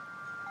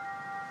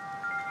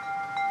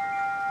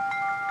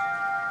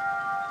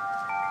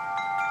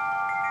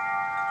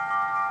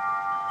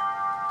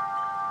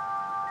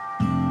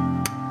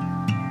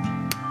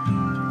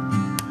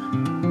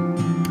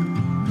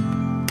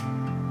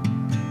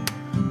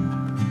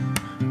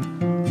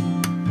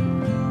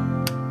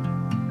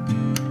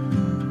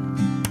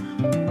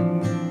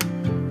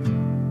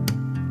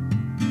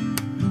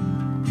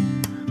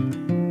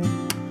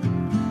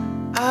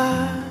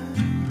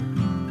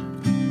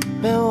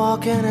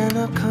walking in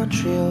a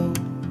country road,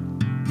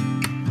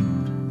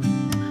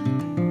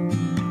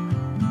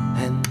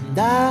 and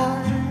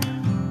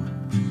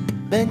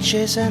I've been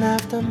chasing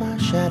after my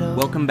shadow.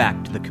 Welcome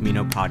back to the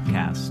Cousineau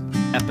podcast,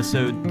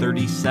 episode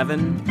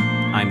 37.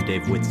 I'm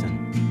Dave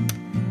Whitson.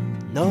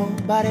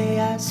 Nobody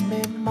asked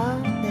me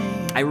my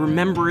name. I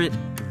remember it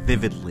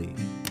vividly.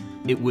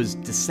 It was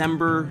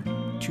December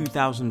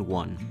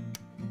 2001.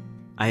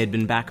 I had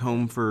been back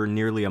home for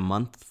nearly a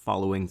month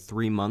following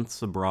 3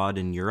 months abroad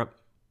in Europe.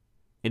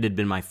 It had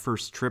been my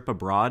first trip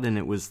abroad, and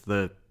it was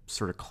the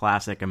sort of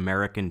classic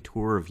American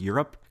tour of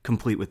Europe,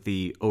 complete with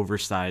the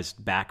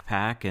oversized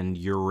backpack and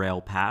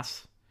Eurail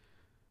pass.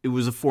 It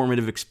was a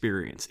formative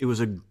experience. It was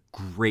a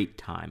great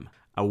time.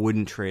 I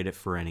wouldn't trade it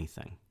for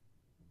anything.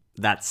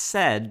 That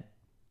said,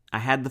 I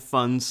had the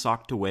funds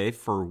socked away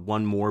for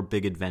one more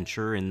big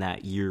adventure in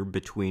that year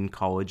between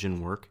college and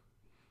work,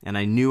 and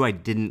I knew I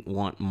didn't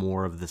want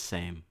more of the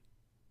same.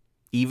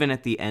 Even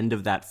at the end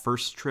of that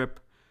first trip,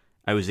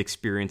 I was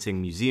experiencing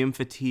museum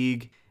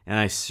fatigue, and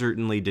I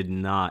certainly did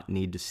not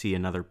need to see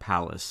another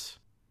palace.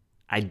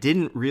 I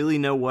didn't really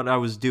know what I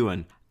was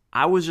doing.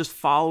 I was just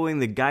following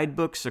the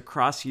guidebooks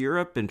across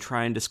Europe and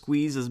trying to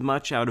squeeze as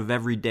much out of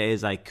every day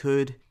as I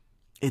could.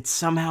 It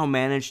somehow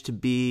managed to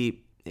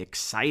be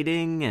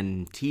exciting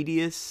and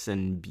tedious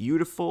and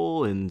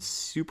beautiful and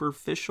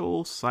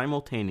superficial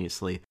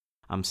simultaneously.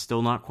 I'm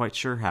still not quite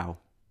sure how.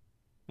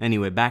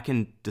 Anyway, back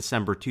in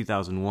December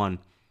 2001,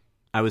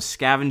 I was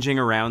scavenging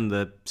around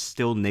the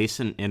still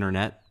nascent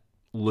internet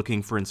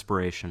looking for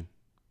inspiration.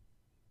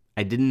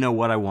 I didn't know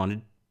what I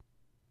wanted,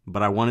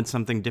 but I wanted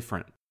something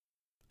different.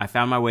 I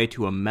found my way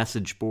to a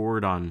message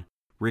board on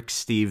Rick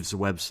Steves'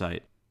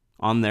 website.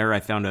 On there, I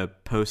found a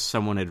post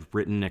someone had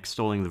written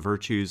extolling the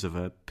virtues of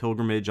a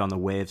pilgrimage on the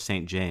Way of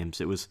St. James.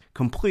 It was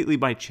completely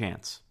by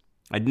chance.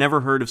 I'd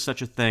never heard of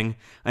such a thing,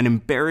 an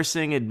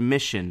embarrassing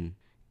admission,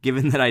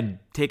 given that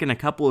I'd taken a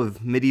couple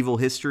of medieval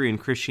history and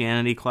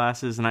Christianity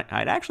classes, and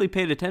I'd actually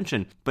paid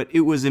attention, but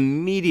it was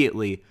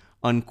immediately,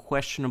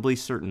 unquestionably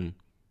certain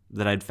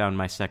that I'd found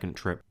my second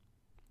trip.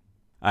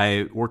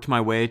 I worked my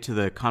way to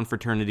the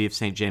Confraternity of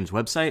St. James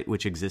website,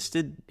 which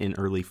existed in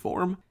early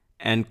form,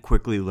 and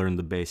quickly learned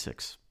the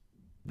basics.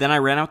 Then I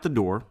ran out the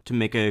door to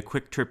make a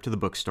quick trip to the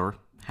bookstore,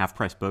 Half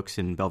Price Books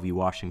in Bellevue,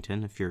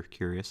 Washington, if you're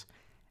curious.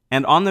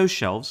 And on those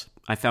shelves,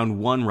 I found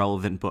one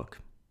relevant book.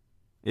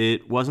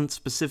 It wasn't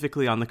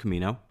specifically on the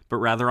Cousineau, but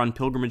rather on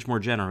pilgrimage more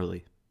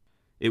generally.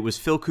 It was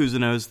Phil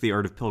Cousineau's The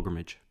Art of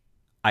Pilgrimage.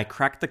 I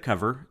cracked the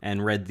cover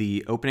and read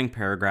the opening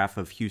paragraph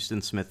of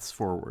Houston Smith's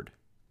foreword.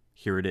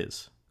 Here it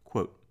is.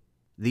 Quote,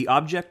 "The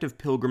object of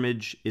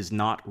pilgrimage is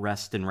not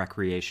rest and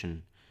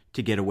recreation,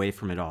 to get away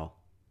from it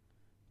all.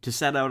 To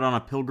set out on a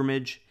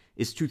pilgrimage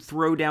is to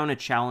throw down a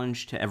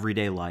challenge to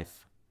everyday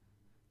life.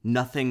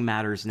 Nothing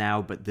matters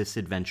now but this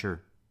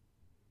adventure.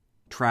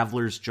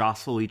 Travelers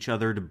jostle each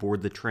other to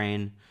board the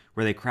train,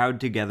 where they crowd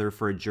together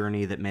for a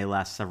journey that may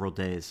last several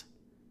days.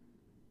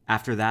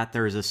 After that,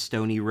 there is a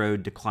stony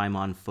road to climb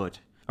on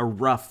foot, a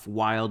rough,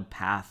 wild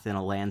path in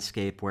a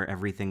landscape where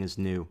everything is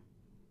new.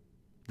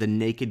 The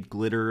naked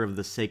glitter of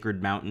the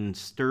sacred mountain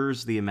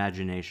stirs the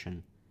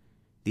imagination.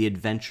 The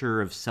adventure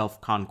of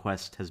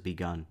self-conquest has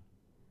begun.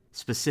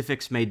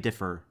 Specifics may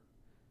differ,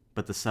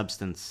 but the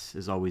substance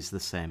is always the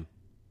same."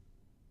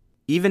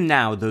 Even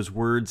now, those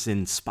words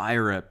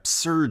inspire a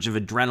surge of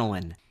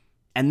adrenaline.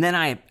 And then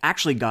I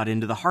actually got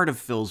into the heart of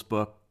Phil's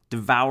book,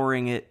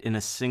 devouring it in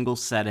a single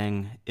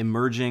setting,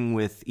 emerging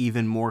with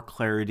even more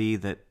clarity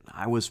that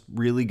I was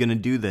really going to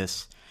do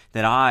this.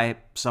 That I,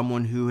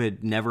 someone who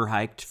had never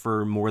hiked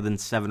for more than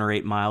 7 or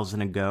 8 miles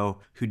in a go,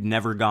 who'd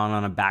never gone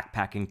on a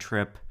backpacking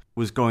trip,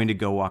 was going to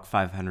go walk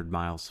 500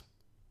 miles.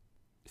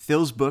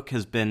 Phil's book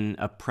has been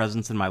a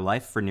presence in my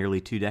life for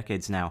nearly 2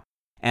 decades now.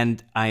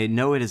 And I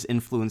know it has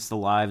influenced the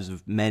lives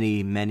of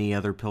many, many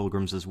other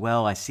pilgrims as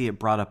well. I see it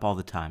brought up all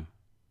the time.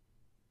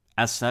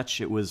 As such,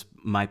 it was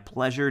my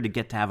pleasure to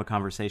get to have a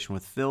conversation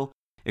with Phil,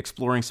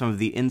 exploring some of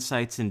the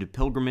insights into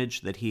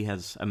pilgrimage that he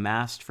has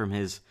amassed from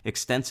his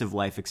extensive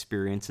life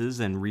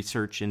experiences and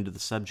research into the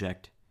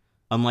subject.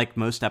 Unlike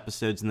most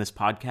episodes in this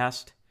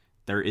podcast,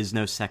 there is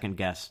no second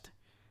guest.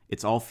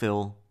 It's all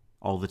Phil,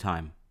 all the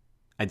time.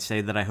 I'd say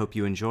that I hope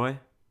you enjoy,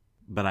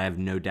 but I have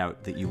no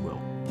doubt that you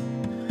will.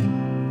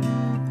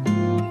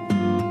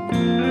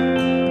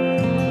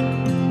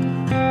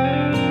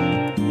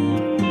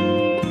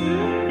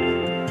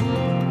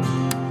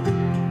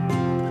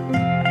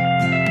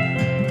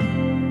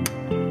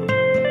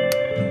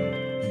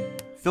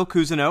 Phil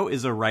Cousineau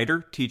is a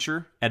writer,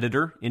 teacher,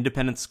 editor,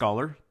 independent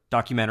scholar,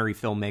 documentary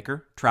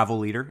filmmaker, travel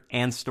leader,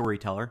 and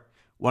storyteller.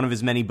 One of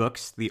his many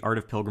books, The Art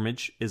of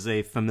Pilgrimage, is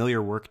a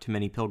familiar work to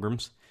many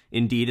pilgrims.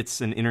 Indeed,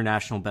 it's an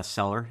international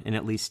bestseller in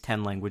at least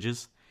 10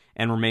 languages,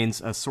 and remains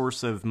a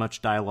source of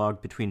much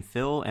dialogue between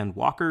Phil and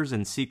walkers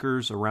and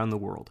seekers around the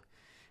world.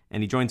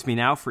 And he joins me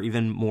now for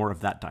even more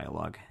of that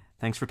dialogue.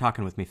 Thanks for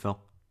talking with me, Phil.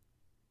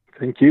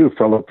 Thank you,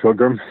 fellow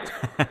pilgrim.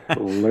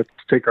 Let's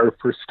take our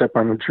first step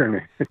on the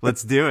journey.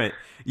 Let's do it.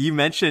 You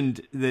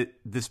mentioned that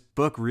this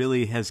book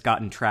really has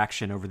gotten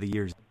traction over the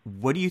years.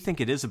 What do you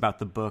think it is about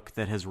the book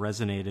that has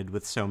resonated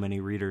with so many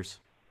readers?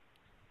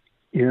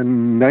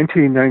 In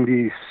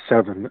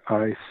 1997,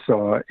 I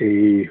saw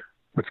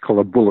what's called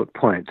a bullet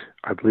point,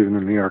 I believe in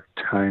the New York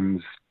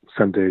Times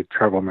Sunday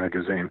travel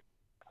magazine.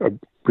 A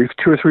brief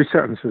 2 or 3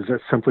 sentences that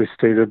simply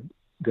stated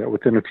that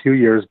within a few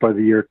years, by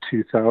the year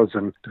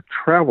 2000, the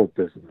travel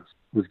business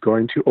was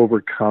going to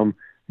overcome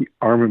the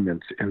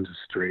armaments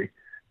industry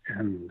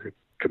and the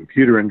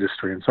computer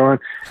industry and so on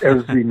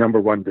as the number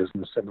one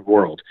business in the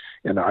world.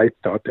 And I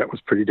thought that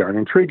was pretty darn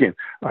intriguing.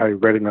 I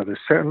read another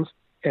sentence,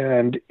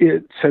 and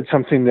it said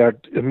something that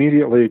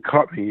immediately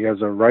caught me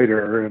as a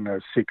writer and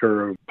a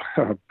seeker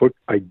of book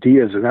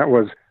ideas, and that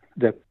was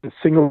that the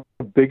single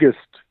biggest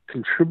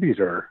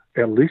contributor,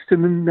 at least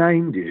in the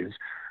 90s,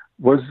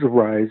 was the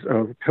rise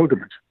of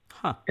pilgrimage.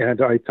 Huh.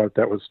 And I thought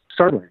that was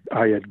startling.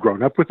 I had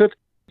grown up with it.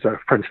 As a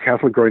French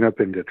Catholic growing up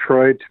in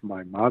Detroit,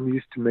 my mom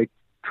used to make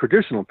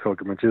traditional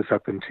pilgrimages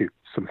up into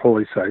some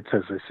holy sites,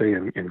 as I say,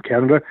 in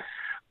Canada.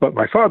 But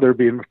my father,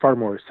 being far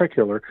more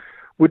secular,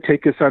 would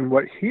take us on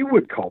what he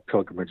would call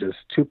pilgrimages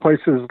to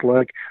places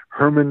like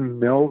Herman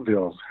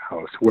Melville's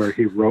house, where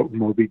he wrote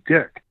Moby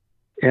Dick.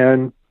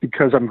 And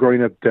because I'm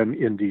growing up then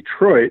in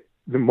Detroit,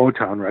 the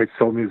Motown, right,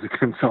 soul music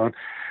and so on,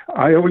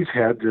 I always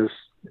had this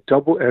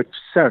double-edged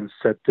sense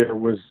that there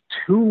was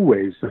 2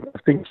 ways of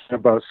thinking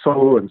about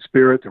soul and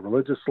spirit, the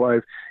religious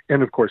life,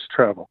 and of course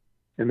travel.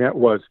 And that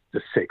was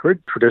the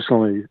sacred,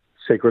 traditionally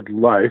sacred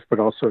life, but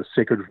also a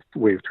sacred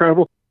way of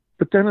travel,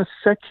 but then a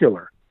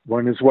secular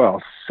one as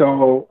well.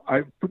 So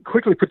I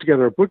quickly put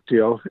together a book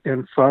deal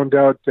and found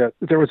out that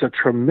there was a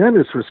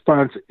tremendous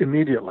response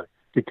immediately,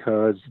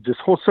 because this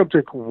whole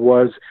subject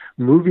was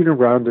moving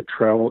around the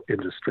travel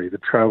industry, the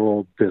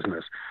travel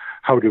business.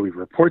 How do we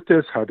report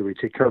this? How do we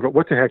take care of it?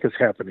 What the heck is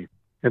happening?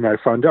 And I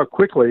found out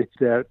quickly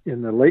that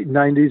in the late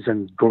 90s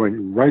and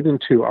going right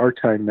into our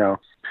time now,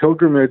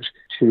 pilgrimage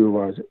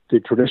to the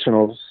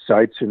traditional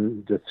sites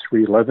in the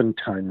 3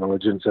 Levantine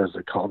religions, as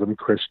they call them,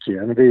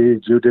 Christianity,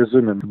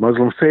 Judaism, and the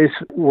Muslim faith,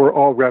 were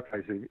all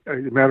rising. As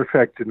a matter of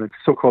fact, in the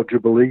so-called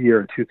Jubilee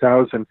year in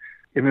 2000,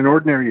 in an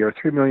ordinary year,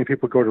 3 million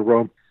people go to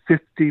Rome.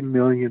 50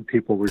 million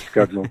people were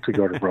scheduled to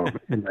go to Rome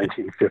in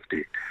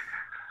 1950.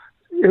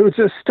 It was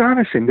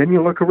astonishing. Then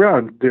you look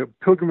around, the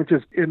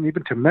pilgrimages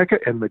even to Mecca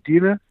and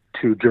Medina,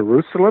 to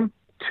Jerusalem,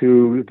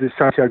 to the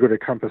Santiago de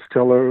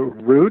Compostela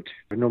route.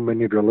 I know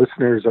many of your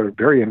listeners are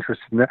very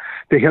interested in that.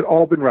 They had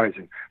all been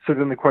rising. So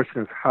then the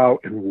question is how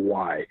and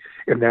why?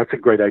 And that's a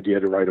great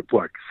idea to write a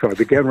book. So I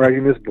began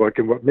writing this book,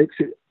 and what makes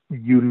it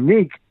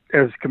unique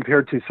as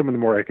compared to some of the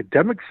more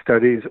academic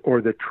studies or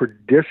the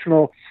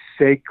traditional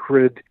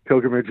sacred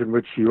pilgrimage in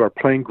which you are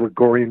playing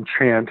Gregorian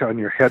chant on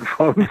your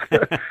headphones,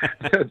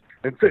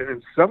 and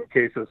in some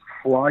cases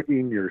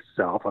flogging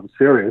yourself. I'm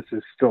serious.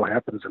 This still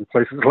happens in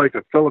places like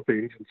the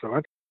Philippines and so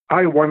on.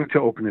 I wanted to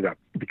open it up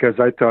because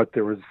I thought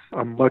there was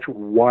a much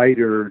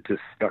wider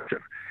discussion.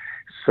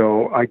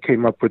 So I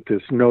came up with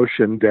this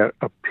notion that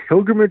a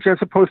pilgrimage, as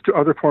opposed to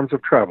other forms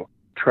of travel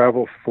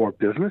for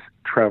business,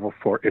 travel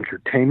for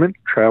entertainment,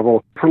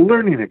 travel for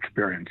learning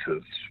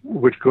experiences,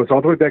 which goes all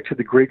the way back to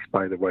the Greeks,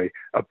 by the way.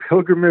 A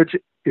pilgrimage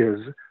is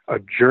a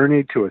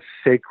journey to a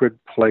sacred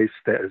place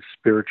that is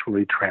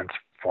spiritually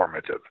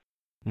transformative.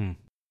 Mm.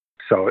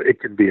 So it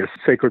can be a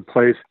sacred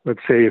place.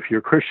 Let's say if you're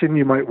Christian,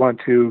 you might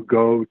want to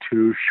go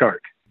to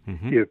Shark.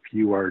 Mm-hmm. If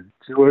you are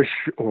Jewish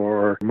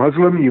or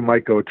Muslim, you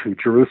might go to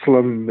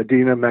Jerusalem,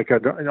 Medina, Mecca,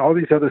 and all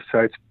these other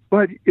sites.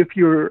 But if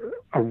you're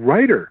a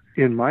writer,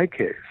 in my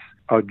case,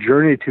 a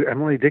journey to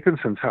Emily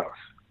Dickinson's house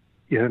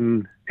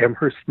in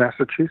Amherst,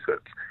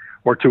 Massachusetts,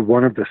 or to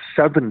one of the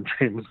 7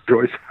 James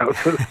Joyce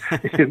houses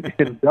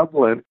in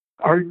Dublin,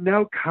 are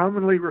now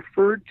commonly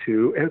referred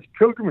to as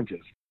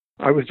pilgrimages.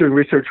 I was doing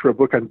research for a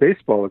book on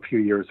baseball a few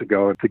years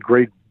ago. The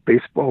great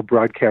baseball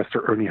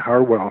broadcaster Ernie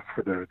Harwell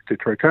for the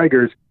Detroit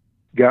Tigers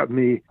got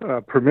me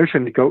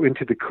permission to go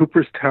into the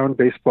Cooperstown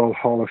Baseball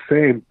Hall of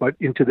Fame, but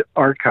into the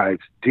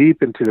archives,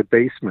 deep into the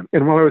basement.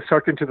 And while I was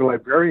talking to the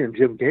librarian,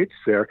 Jim Gates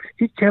there,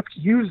 he kept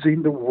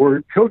using the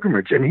word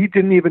pilgrimage, and he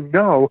didn't even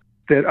know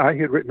that I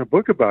had written a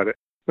book about it.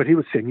 But he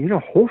was saying,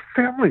 whole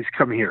families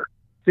come here.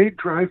 They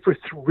drive for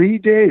 3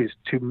 days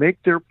to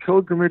make their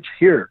pilgrimage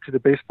here to the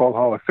Baseball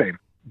Hall of Fame.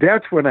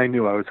 That's when I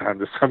knew I was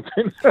onto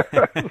something.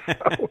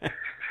 So,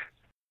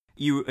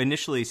 you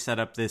initially set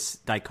up this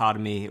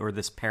dichotomy or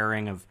this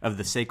pairing of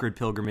the sacred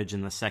pilgrimage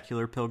and the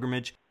secular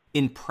pilgrimage.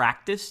 In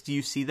practice, do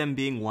you see them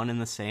being one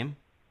and the same?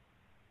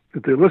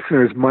 The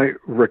listeners might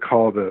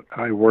recall that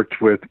I worked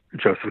with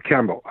Joseph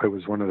Campbell. I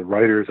was one of the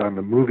writers on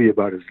the movie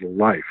about his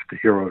life, The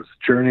Hero's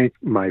Journey.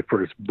 My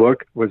first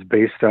book was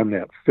based on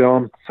that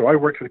film. So I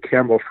worked with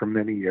Campbell for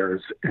many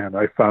years, and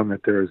I found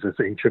that there is this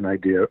ancient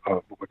idea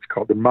of what's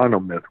called the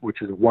monomyth,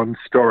 which is one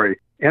story.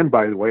 And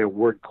by the way, a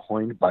word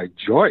coined by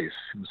Joyce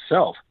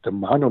himself, the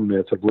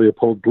monomyth of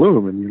Leopold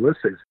Bloom in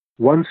Ulysses.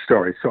 One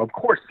story. So, of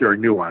course, there are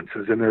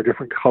nuances and there are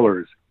different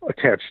colors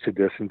attached to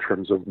this in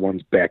terms of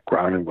one's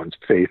background and one's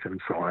faith and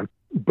so on.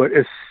 But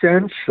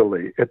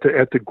essentially, at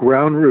the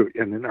ground root,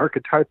 in an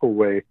archetypal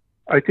way,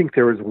 I think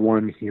there is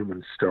one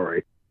human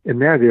story.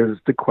 And that is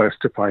the quest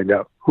to find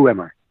out, who am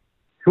I?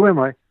 Who am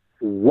I?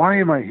 Why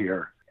am I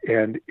here?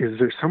 And is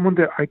there someone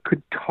that I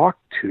could talk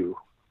to,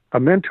 a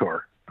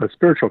mentor, a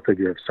spiritual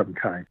figure of some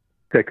kind,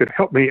 that could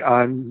help me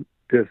on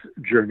this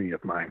journey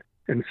of mine?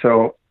 And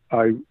so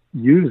I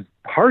used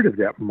part of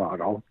that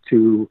model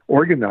to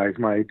organize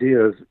my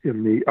ideas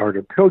in the art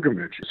of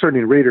pilgrimage.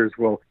 Certainly readers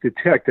will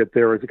detect that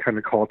there is a kind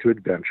of call to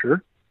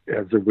adventure,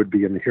 as there would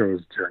be in the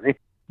hero's journey.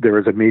 There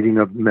is a meeting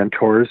of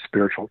mentors,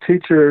 spiritual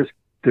teachers.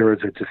 There is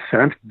a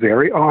descent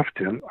very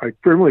often. I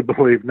firmly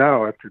believe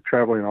now, after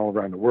traveling all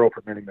around the world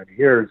for many, many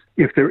years,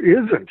 if there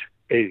isn't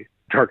a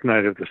dark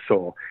night of the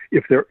soul,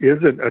 if there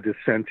isn't a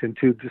descent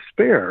into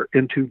despair,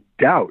 into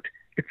doubt,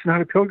 it's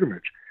not a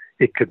pilgrimage.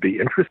 It could be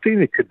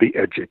interesting. It could be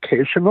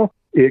educational.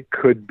 It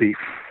could be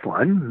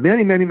fun.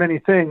 Many, many, many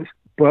things.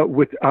 But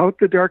without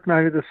the dark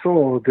night of the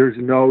soul, there's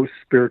no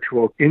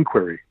spiritual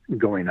inquiry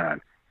going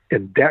on.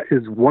 And that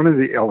is one of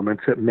the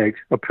elements that makes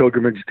a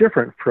pilgrimage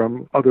different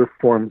from other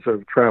forms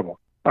of travel.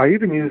 I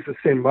even used the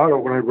same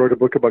model when I wrote a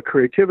book about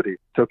creativity,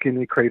 stoking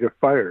the creative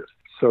fires.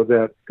 So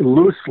that,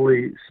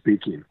 loosely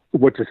speaking,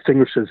 what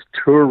distinguishes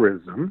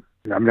tourism,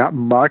 and I'm not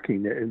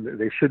mocking it, and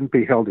they shouldn't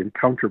be held in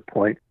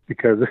counterpoint,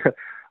 because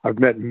I've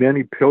met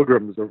many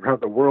pilgrims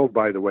around the world,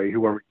 by the way,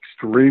 who are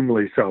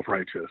extremely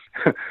self-righteous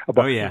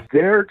about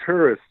their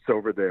tourists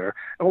over there.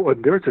 Oh,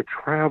 and there's a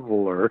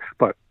traveler,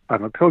 but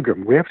I'm a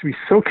pilgrim. We have to be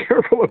so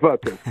careful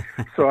about this.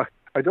 So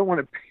I don't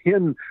want to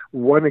pin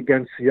one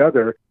against the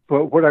other.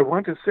 But what I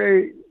want to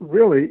say,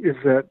 really, is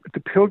that the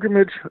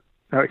pilgrimage,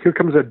 here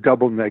comes a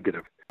double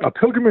negative. A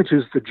pilgrimage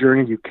is the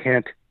journey you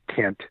can't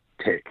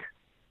take.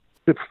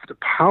 The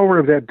power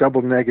of that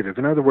double negative.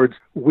 In other words,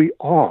 we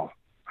all,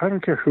 I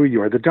don't care who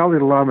you are, the Dalai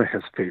Lama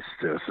has faced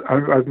this.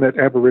 I've met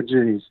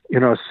Aborigines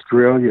in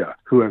Australia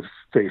who have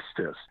faced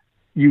this.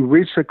 You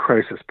reach a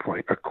crisis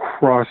point, a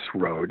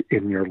crossroad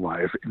in your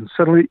life, and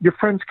suddenly your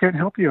friends can't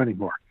help you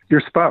anymore.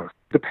 Your spouse,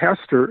 the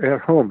pastor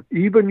at home,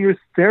 even your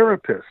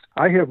therapist.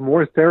 I have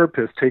more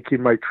therapists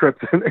taking my trip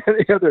than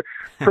any other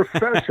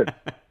profession.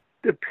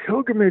 The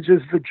pilgrimage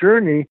is the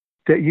journey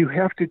that you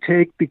have to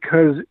take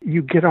because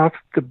you get off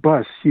the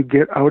bus, you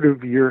get out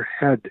of your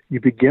head, you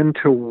begin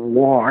to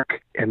walk,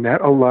 and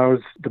that allows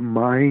the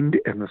mind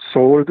and the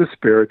soul or the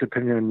spirit,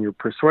 depending on your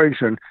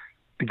persuasion,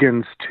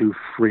 begins to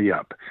free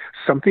up.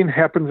 Something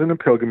happens in a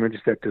pilgrimage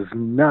that does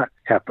not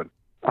happen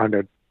on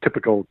a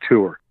typical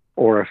tour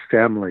or a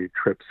family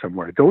trip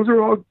somewhere. Those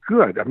are all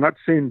good. I'm not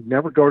saying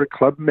never go to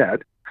Club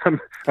Med. I'm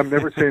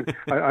never saying,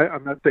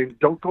 I'm not saying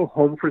don't go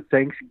home for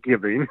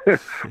Thanksgiving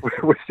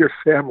with your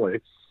family.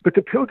 But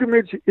the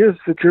pilgrimage is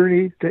the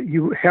journey that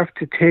you have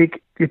to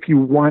take if you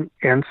want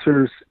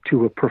answers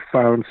to a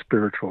profound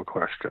spiritual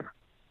question.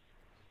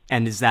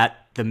 And is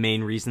that the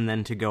main reason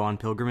then to go on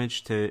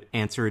pilgrimage, to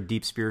answer a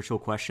deep spiritual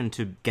question,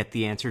 to get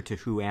the answer to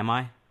who am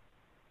I?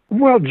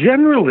 Well,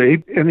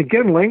 generally, and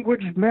again,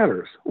 language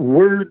matters.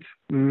 Words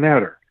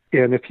matter.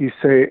 And if you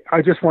say,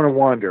 I just want to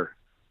wander,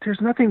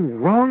 there's nothing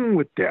wrong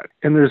with that.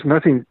 And there's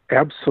nothing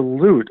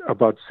absolute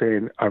about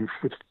saying, I'm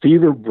with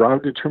fever-brow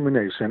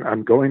determination,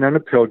 I'm going on a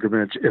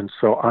pilgrimage, and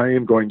so I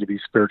am going to be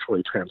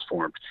spiritually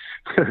transformed.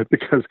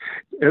 Because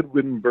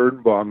Edwin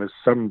Birnbaum, as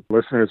some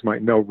listeners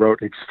might know,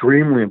 wrote an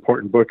extremely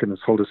important book in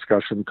this whole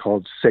discussion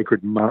called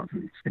Sacred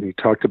Mountains. And he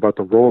talked about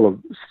the role of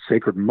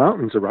sacred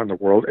mountains around the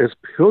world as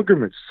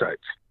pilgrimage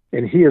sites.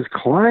 And he has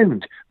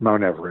climbed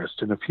Mount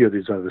Everest and a few of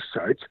these other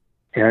sites.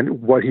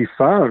 And what he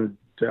found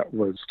that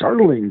was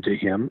startling to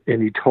him,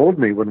 and he told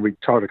me when we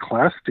taught a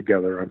class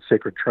together on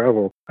sacred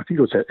travel, I think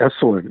it was at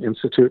Esalen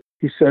Institute,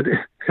 he said,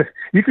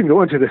 you can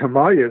go into the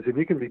Himalayas and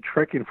you can be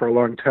trekking for a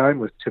long time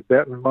with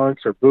Tibetan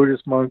monks or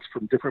Buddhist monks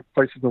from different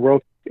places in the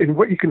world. And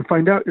what you can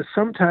find out is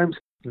sometimes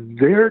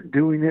they're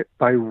doing it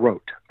by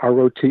rote,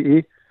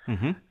 R-O-T-E.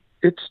 Mm-hmm.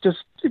 It's just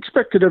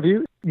expected of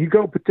you. You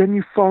go, but then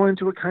you fall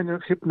into a kind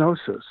of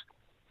hypnosis.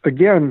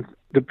 Again,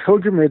 the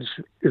pilgrimage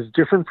is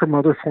different from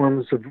other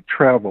forms of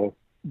travel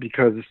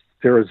because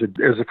there is,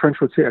 as the French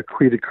would say, a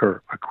cri de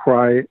coeur, a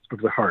cry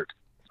of the heart.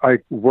 I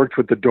worked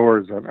with the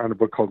Doors on a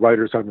book called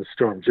Riders on the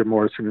Storm, Jim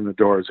Morrison and the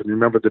Doors. And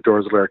remember the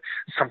Doors lyric,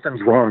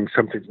 something's wrong,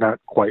 something's not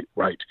quite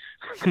right.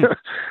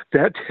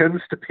 That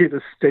tends to be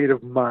the state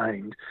of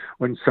mind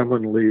when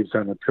someone leaves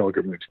on a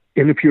pilgrimage.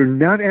 And if you're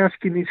not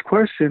asking these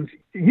questions,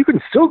 you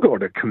can still go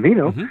to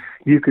Cousineau. Mm-hmm.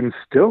 You can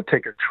still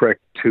take a trek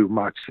to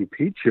Machu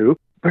Picchu.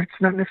 But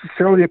it's not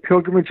necessarily a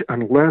pilgrimage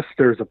unless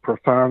there's a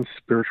profound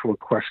spiritual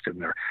question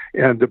there.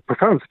 And the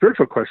profound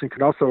spiritual question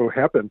can also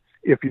happen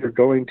if you're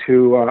going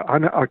to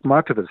Anna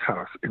Akhmatova's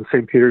house in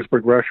St.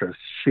 Petersburg, Russia.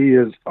 She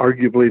is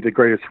arguably the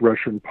greatest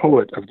Russian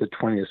poet of the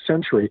 20th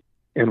century.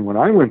 And when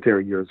I went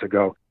there years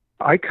ago,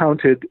 I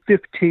counted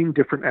 15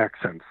 different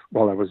accents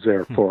while I was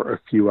there for a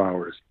few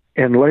hours.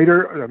 And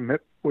later, I met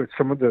with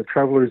some of the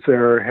travelers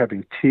there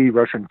having tea,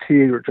 Russian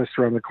tea, or just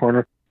around the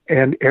corner.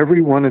 And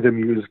every one of them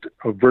used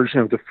a version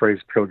of the phrase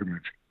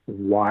pilgrimage.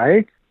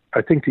 Why?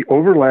 I think the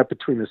overlap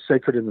between the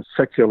sacred and the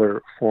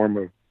secular form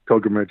of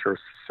pilgrimage or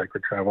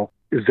sacred travel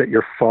is that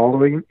you're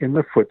following in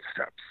the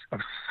footsteps of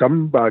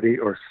somebody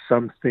or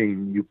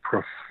something you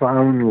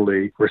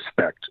profoundly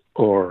respect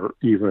or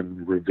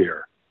even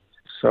revere.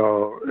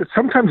 So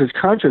sometimes it's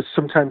conscious,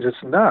 sometimes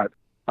it's not.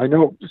 I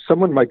know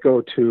someone might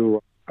go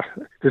to,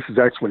 this is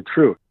actually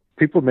true,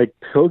 people make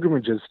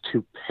pilgrimages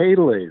to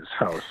Pele's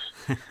house.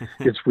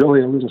 It's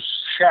really a little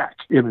shack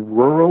in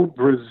rural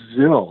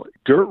Brazil.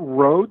 Dirt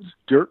roads,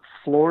 dirt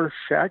floor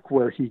shack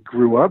where he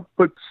grew up.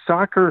 But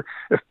soccer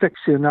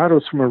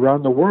aficionados from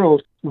around the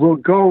world will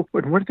go,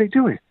 and what are they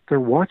doing? They're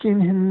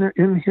walking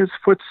in his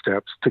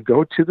footsteps to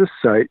go to the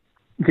site.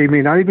 They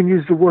may not even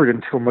use the word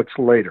until much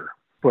later.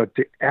 But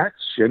the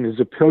action is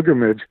a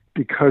pilgrimage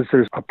because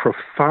there's a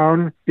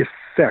profound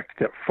effect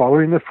that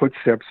following the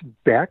footsteps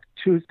back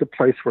to the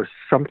place where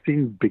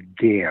something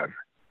began.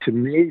 To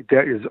me,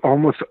 that is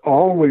almost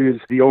always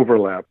the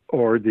overlap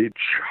or the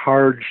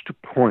charged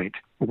point.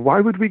 Why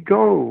would we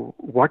go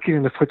walking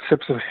in the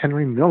footsteps of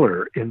Henry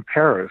Miller in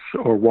Paris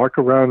or walk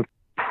around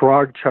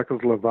Prague,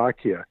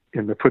 Czechoslovakia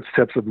in the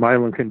footsteps of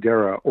Milan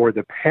Kundera or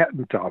the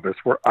patent office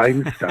where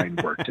Einstein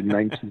worked in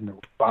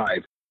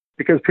 1905?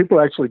 Because people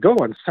actually go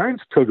on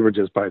science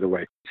pilgrimages, by the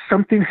way.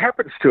 Something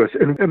happens to us.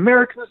 And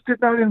Americans did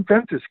not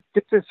invent this.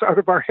 Get this out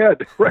of our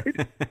head, right?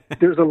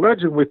 There's a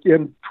legend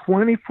within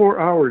 24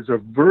 hours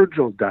of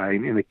Virgil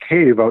dying in a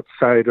cave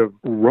outside of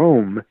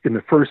Rome in the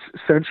 1st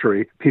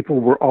century,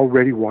 people were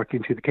already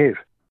walking to the cave.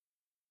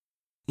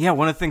 Yeah,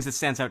 one of the things that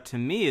stands out to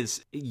me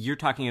is you're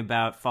talking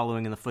about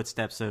following in the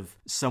footsteps of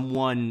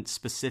someone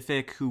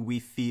specific who we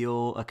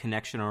feel a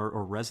connection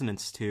or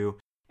resonance to.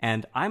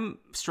 And I'm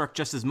struck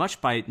just as much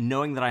by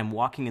knowing that I'm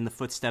walking in the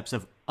footsteps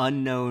of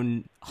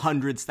unknown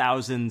hundreds,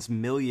 thousands,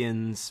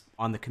 millions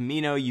on the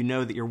Camino. You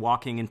know that you're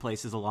walking in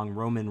places along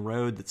Roman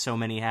road that so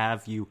many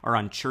have. You are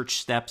on church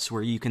steps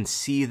where you can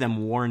see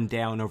them worn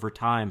down over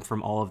time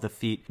from all of the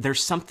feet.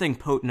 There's something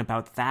potent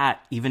about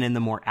that, even in the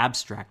more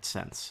abstract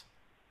sense.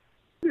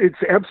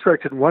 It's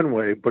abstract in one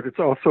way, but it's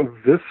also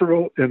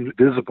visceral and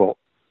visible.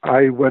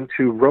 I went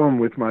to Rome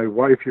with my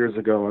wife years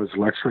ago. I was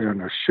lecturing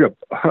on a ship,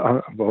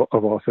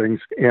 of all things,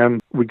 and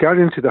we got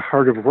into the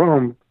heart of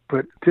Rome,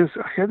 but I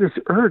had this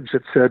urge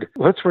that said,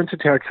 let's rent a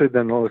taxi,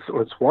 then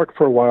let's walk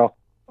for a while.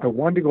 I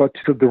wanted to go out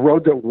to the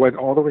road that went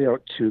all the way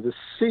out to the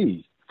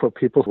sea for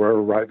people who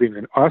were arriving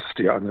in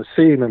Ostia on the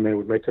sea, and then they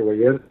would make their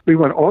way in. We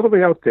went all the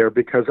way out there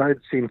because I had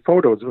seen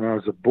photos when I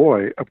was a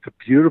boy of the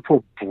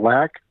beautiful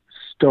black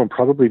stone,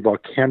 probably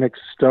volcanic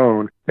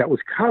stone, that was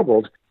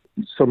cobbled.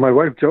 So my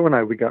wife Jo and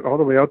I, we got all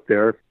the way out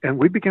there, and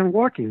we began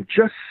walking,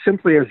 just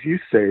simply as you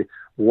say,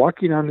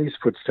 walking on these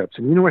footsteps.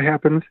 And you know what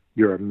happens?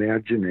 Your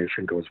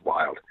imagination goes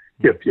wild,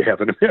 if you have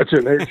an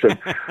imagination.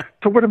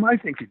 So what am I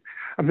thinking?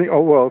 I'm thinking,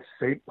 oh, well,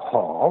 St.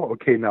 Paul.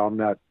 Okay, now I'm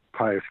not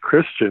pious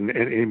Christian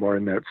anymore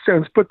in that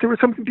sense, but there was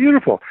something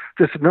beautiful,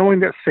 just knowing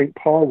that St.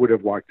 Paul would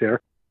have walked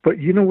there. But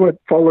you know what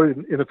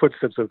followed in the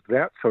footsteps of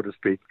that, so to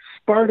speak?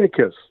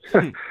 Spartacus.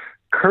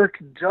 Kirk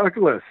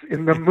Douglas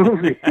in the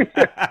movie.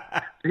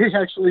 He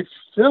actually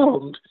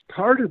filmed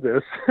part of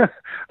this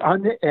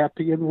on the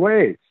Appian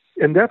Way.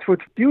 And that's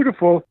what's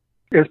beautiful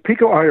is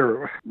Pico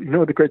Iyer, you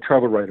know, the great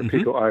travel writer,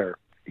 Pico Iyer.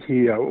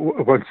 He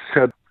once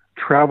said,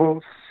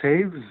 travel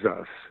saves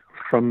us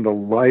from the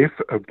life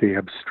of the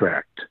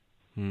abstract.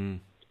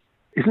 Isn't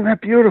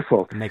that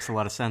beautiful? It makes a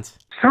lot of sense.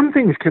 Some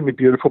things can be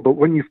beautiful, but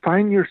when you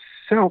find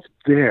yourself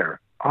there,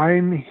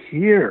 I'm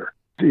here.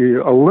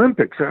 The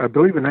Olympics, I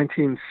believe in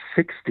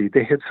 1960,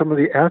 they had some of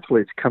the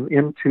athletes come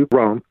into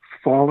Rome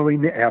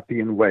following the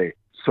Appian Way.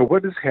 So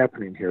what is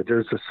happening here?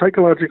 There's a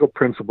psychological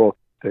principle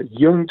that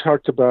Jung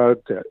talked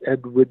about, that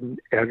Edwin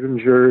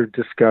Edinger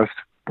discussed,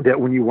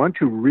 that when you want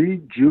to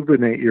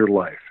rejuvenate your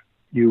life,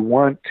 you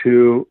want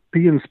to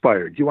be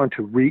inspired, you want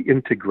to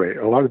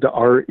reintegrate. A lot of the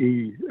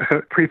RE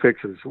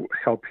prefixes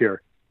help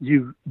here.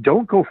 You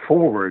don't go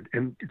forward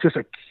and just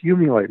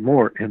accumulate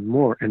more and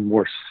more and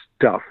more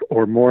stuff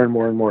or more and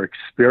more and more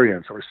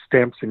experience or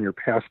stamps in your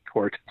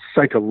passport.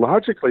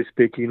 Psychologically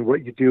speaking,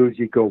 what you do is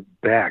you go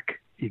back.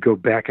 You go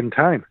back in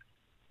time.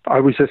 I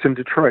was just in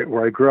Detroit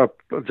where I grew up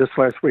just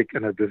last week,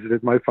 and I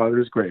visited my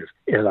father's grave.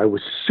 And I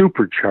was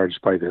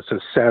supercharged by this,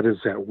 as sad as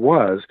that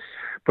was.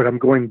 But I'm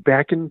going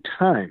back in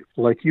time,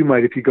 like you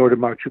might if you go to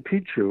Machu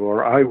Picchu,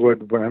 or I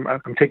would when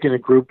I'm taking a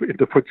group in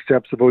the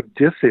footsteps of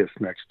Odysseus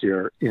next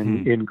year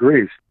in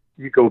Greece.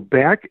 You go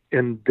back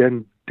and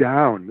then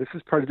down. This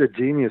is part of the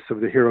genius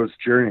of the hero's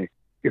journey.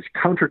 It's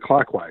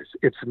counterclockwise.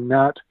 It's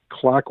not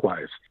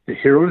clockwise. The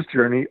hero's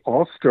journey,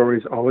 all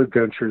stories, all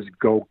adventures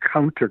go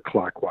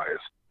counterclockwise.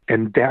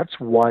 And that's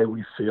why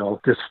we feel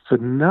this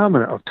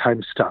phenomenon of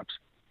time stops.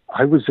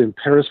 I was in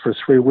Paris for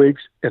 3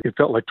 weeks, and it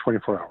felt like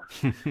 24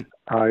 hours.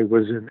 I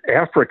was in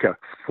Africa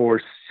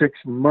for 6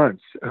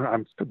 months. And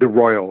I'm the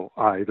royal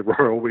I, the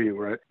royal we,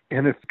 right?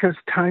 And it's because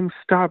time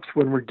stops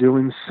when we're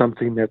doing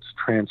something that's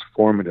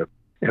transformative.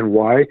 And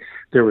why?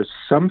 There was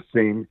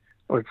something,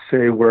 let's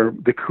say, where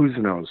the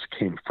Cousineaus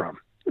came from,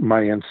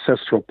 my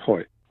ancestral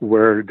point,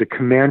 where the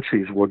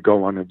Comanches would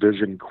go on a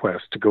vision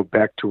quest to go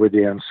back to where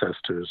the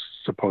ancestors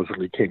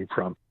supposedly came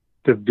from.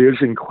 the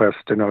Vision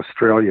Quest in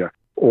Australia.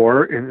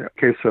 Or in the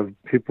case of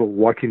people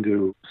walking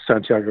to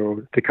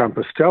Santiago de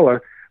Compostela,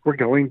 we're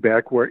going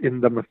back where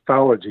in the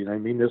mythology, and I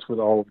mean this with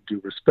all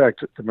due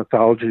respect, the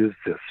mythology is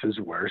this is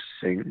where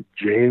St.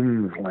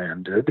 James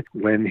landed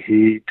when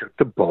he took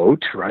the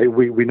boat, right?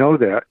 We know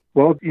that.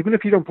 Well, even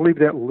if you don't believe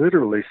that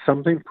literally,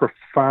 something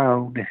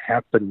profound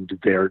happened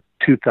there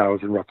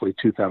roughly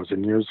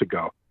 2,000 years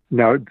ago.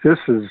 Now, this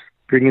is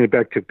bringing it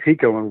back to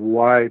Pico and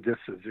why this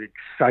is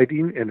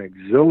exciting and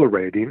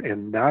exhilarating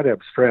and not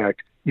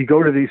abstract. You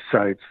go to these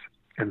sites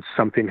and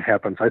something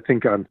happens. I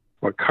think on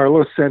what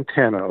Carlos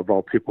Santana, of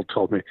all people,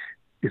 told me,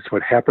 is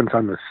what happens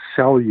on the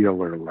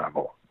cellular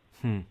level.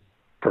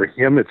 For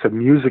him, it's a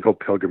musical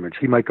pilgrimage.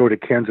 He might go to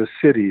Kansas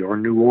City or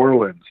New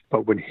Orleans,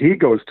 but when he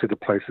goes to the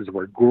places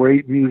where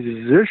great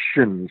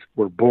musicians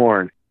were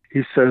born,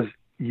 he says,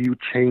 you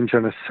change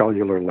on a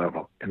cellular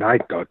level. And I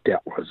thought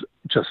that was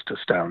just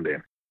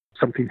astounding.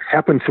 Something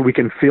happens so we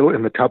can feel it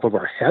in the top of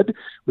our head.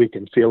 We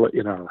can feel it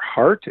in our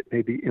heart,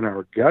 maybe in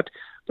our gut,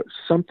 but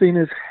something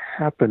is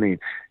happening.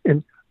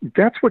 And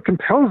that's what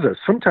compels us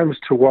sometimes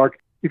to walk.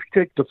 If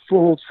you take the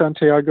full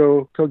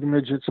Santiago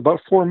pilgrimage, it's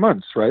about 4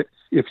 months, right?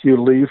 If you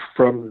leave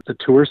from the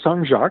Tour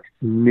Saint-Jacques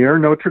near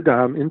Notre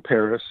Dame in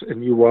Paris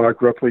and you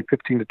walk roughly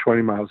 15 to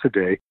 20 miles a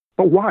day.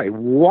 But why?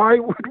 Why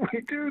would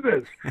we do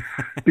this?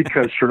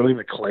 Because Shirley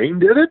MacLaine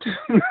did it?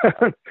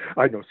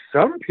 I know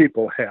some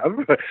people have,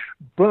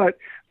 but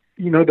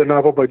you know, the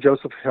novel by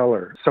Joseph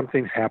Heller,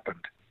 Something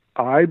Happened.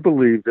 I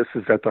believe this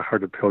is at the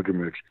heart of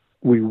pilgrimage.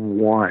 We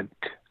want,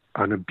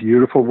 on a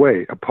beautiful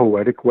way, a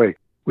poetic way,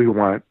 we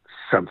want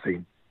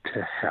something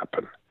to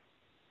happen.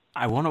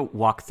 I want to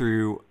walk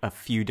through a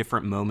few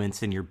different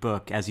moments in your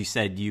book. As you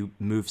said, you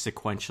move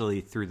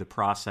sequentially through the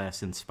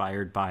process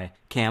inspired by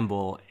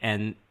Campbell,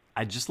 and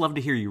I'd just love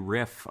to hear you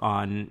riff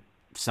on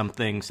some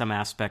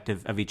aspect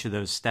of each of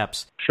those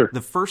steps. Sure.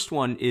 The first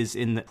one is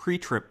in the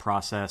pre-trip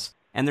process.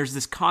 And there's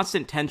this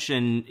constant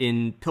tension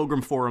in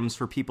pilgrim forums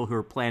for people who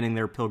are planning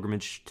their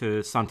pilgrimage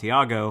to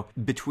Santiago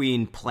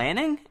between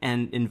planning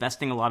and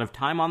investing a lot of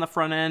time on the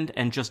front end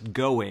and just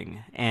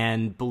going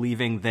and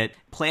believing that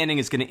planning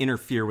is going to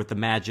interfere with the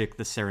magic,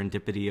 the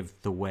serendipity of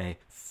the way.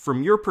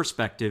 From your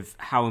perspective,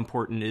 how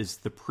important is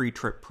the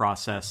pre-trip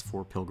process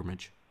for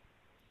pilgrimage?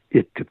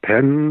 It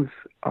depends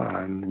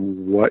on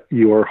what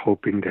you're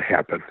hoping to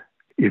happen.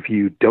 If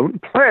you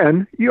don't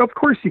plan, of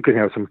course you can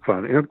have some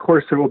fun. And of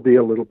course there will be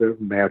a little bit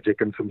of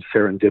magic and some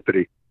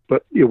serendipity,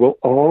 but it will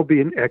all be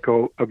an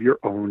echo of your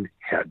own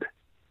head.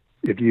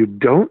 If you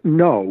don't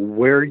know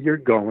where you're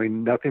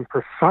going, nothing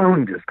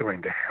profound is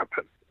going to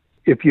happen.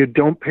 If you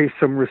don't pay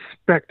some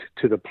respect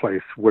to the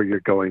place where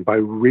you're going by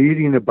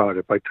reading about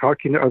it, by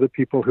talking to other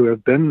people who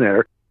have been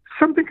there,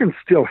 something can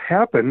still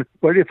happen,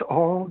 but it's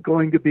all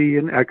going to be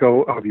an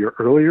echo of your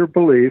earlier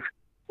belief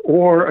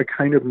or a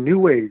kind of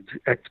new age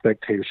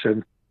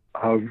expectation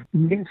of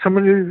meeting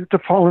someone to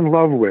fall in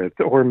love with,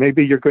 or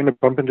maybe you're going to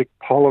bump into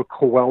Paulo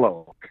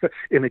Coelho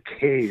in a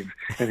cave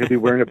and he'll be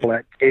wearing a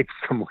black cape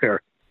somewhere.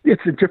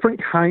 It's a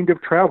different kind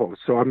of travel,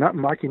 so I'm not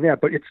mocking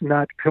that, but it's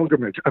not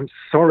pilgrimage. I'm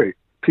sorry.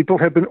 People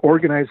have been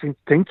organizing,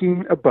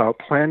 thinking about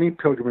planning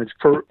pilgrimage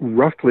for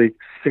roughly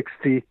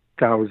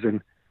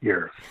 60,000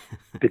 years,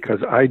 because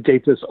I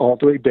date this all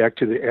the way back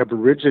to the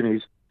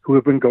Aborigines who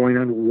have been going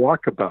on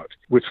walkabout,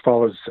 which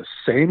follows the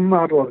same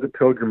model of the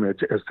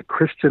pilgrimage as the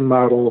Christian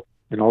model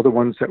and all the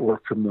ones that we're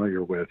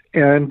familiar with.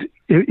 And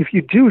if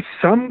you do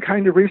some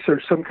kind of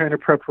research, some kind of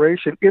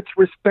preparation, it's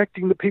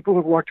respecting the people who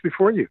have walked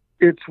before you.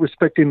 It's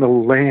respecting the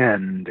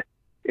land.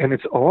 And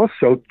it's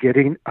also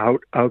getting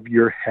out of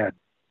your head.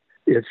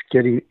 It's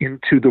getting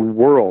into the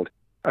world.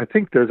 I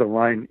think there's a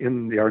line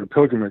in The Art of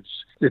Pilgrimage.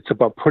 It's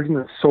about putting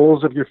the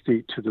soles of your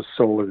feet to the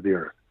soul of the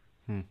earth.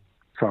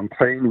 So I'm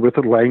playing with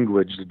the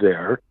language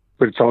there,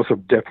 but it's also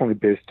definitely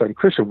based on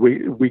Christian.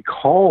 We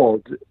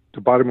called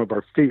the bottom of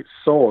our feet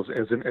soles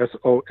as in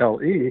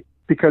S-O-L-E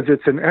because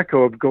it's an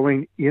echo of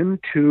going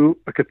into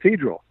a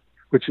cathedral,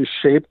 which is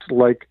shaped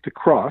like the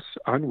cross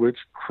on which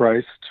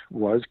Christ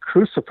was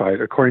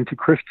crucified, according to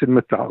Christian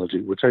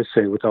mythology, which I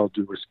say with all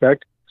due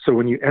respect. So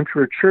when you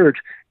enter a church,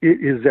 it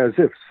is as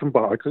if,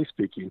 symbolically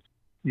speaking,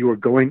 you are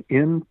going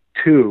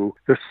into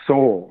the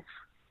soles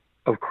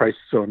of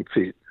Christ's own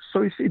feet.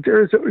 So you see,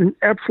 there is an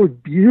absolutely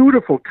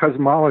beautiful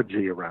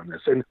cosmology around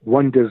this, and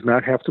one does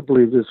not have to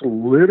believe this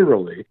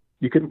literally.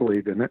 You can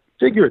believe in it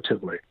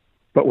figuratively.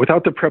 But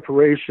without the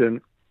preparation,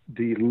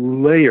 the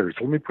layers,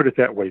 let me put it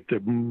that way,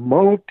 the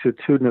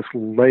multitudinous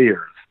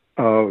layers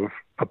of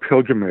a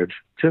pilgrimage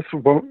just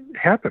won't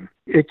happen.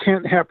 It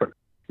can't happen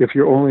if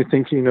you're only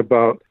thinking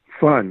about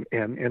fun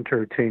and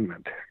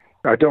entertainment.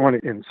 I don't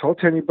want to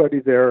insult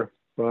anybody there,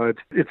 but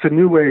it's a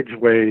new age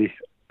way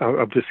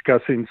of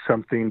discussing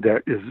something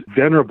that is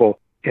venerable.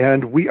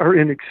 And we are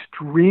in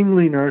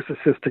extremely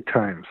narcissistic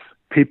times.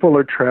 People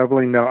are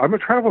traveling now. I'm a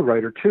travel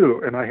writer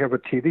too, and I have a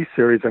TV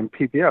series on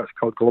PBS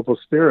called Global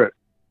Spirit.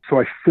 So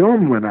I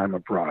film when I'm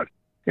abroad,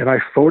 and I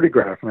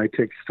photograph and I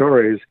take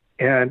stories,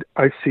 and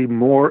I see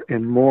more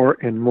and more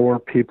and more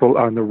people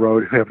on the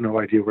road who have no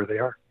idea where they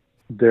are.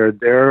 They're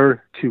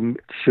there to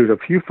shoot a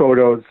few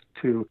photos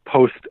to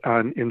post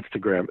on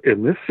Instagram.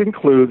 And this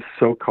includes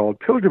so-called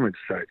pilgrimage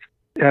sites.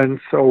 And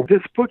so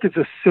this book is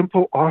a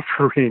simple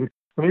offering.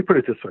 Let me put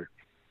it this way.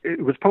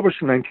 It was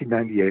published in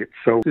 1998,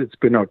 so it's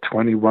been out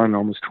 21,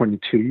 almost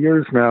 22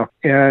 years now.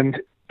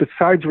 And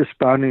besides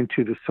responding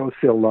to the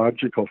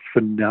sociological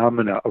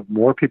phenomena of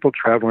more people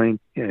traveling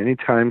any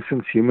time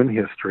since human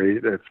history,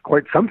 that's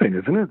quite something,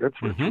 isn't it?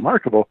 That's what's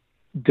remarkable.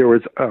 There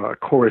was a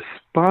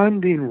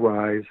corresponding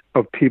rise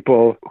of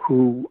people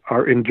who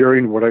are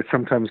enduring what I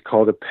sometimes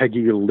call the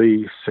Peggy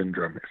Lee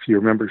syndrome. If you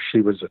remember,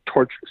 she was a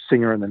torch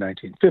singer in the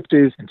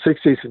 1950s and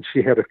 60s, and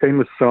she had a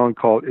famous song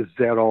called Is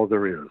That All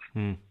There Is?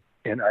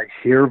 And I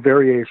hear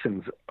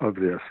variations of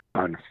this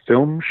on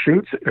film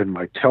shoots in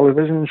my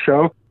television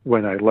show,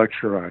 when I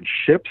lecture on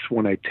ships,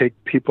 when I take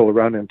people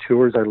around on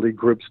tours. I lead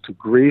groups to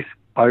Greece,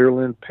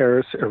 Ireland,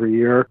 Paris every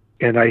year,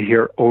 and I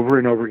hear over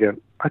and over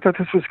again, I thought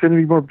this was going to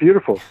be more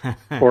beautiful.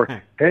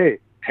 Or, hey,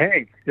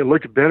 Hank, it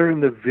looked better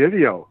in the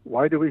video.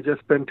 Why do we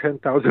just spend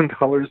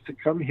 $10,000 to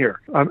come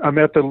here? I'm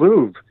at the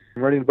Louvre.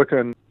 I'm writing a book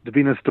on the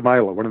Venus de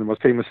Milo, one of the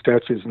most famous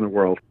statues in the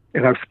world.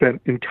 And I've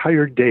spent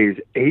entire days,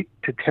 8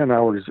 to 10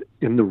 hours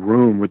in the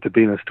room with the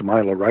Venus de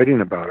Milo writing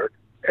about her.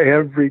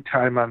 Every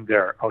time I'm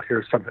there, I'll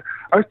hear something.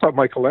 I thought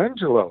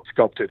Michelangelo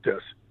sculpted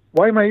this.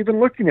 Why am I even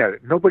looking at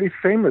it? Nobody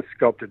famous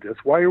sculpted this.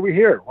 Why are we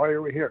here? Why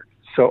are we here?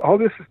 So all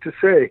this is to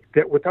say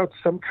that without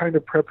some kind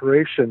of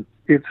preparation,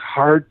 it's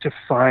hard to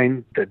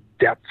find the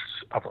depths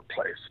of a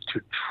place,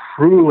 to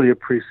truly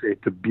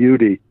appreciate the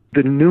beauty,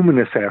 the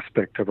numinous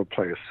aspect of a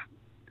place.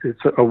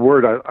 It's a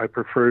word I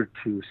prefer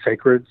to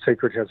sacred.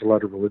 Sacred has a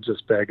lot of religious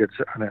baggage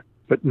on it.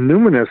 But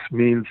numinous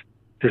means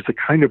there's a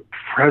kind of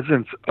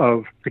presence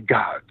of the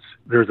gods.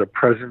 There's a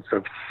presence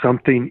of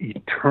something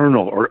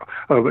eternal, or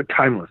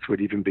timeless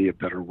would even be a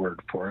better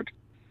word for it.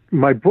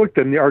 My book,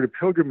 then, The Art of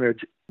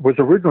Pilgrimage, was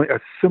originally a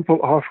simple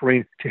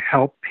offering to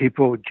help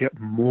people get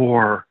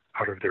more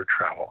out of their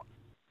travel.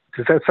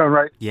 Does that sound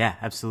right? Yeah,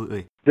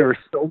 absolutely. There are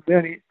so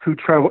many who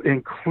travel,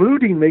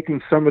 including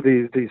making some of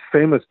these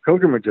famous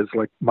pilgrimages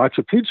like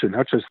Machu Picchu,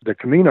 not just the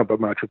Camino, but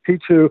Machu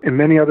Picchu and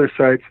many other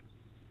sites,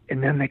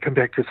 and then they come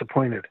back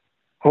disappointed.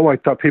 Oh, I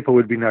thought people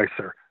would be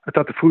nicer. I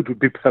thought the food would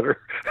be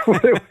better,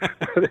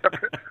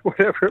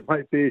 whatever it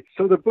might be.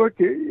 So the book,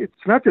 it's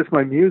not just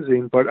my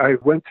musing, but I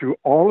went through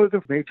all of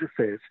the major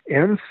faiths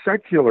and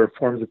secular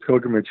forms of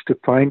pilgrimage to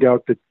find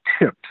out the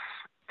tips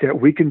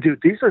that we can do.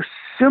 These are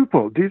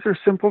simple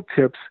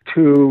tips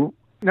to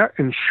not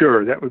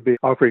ensure, that would be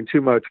offering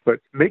too much,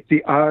 but make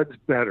the odds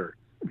better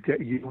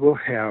that you will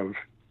have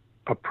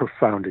a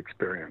profound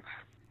experience.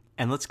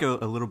 And let's go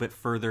a little bit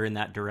further in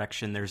that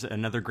direction. There's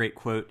another great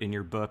quote in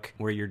your book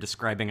where you're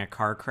describing a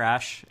car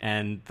crash,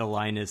 and the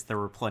line is, there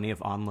were plenty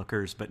of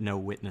onlookers, but no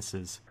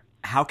witnesses.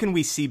 How can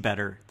we see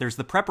better? There's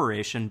the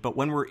preparation, but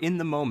when we're in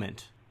the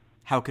moment,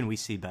 how can we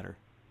see better?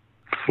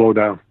 Slow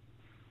down.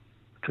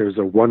 There's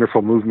a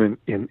wonderful movement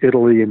in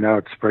Italy, and now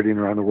it's spreading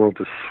around the world,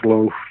 the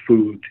slow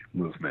food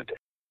movement.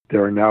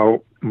 There are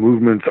now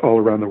movements all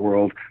around the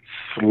world,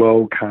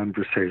 slow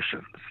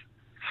conversations,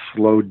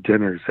 slow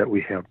dinners that we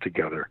have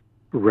together.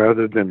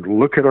 Rather than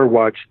look at our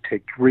watch,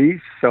 take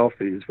 3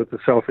 selfies with the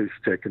selfie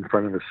stick in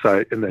front of a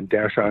site, and then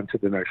dash on to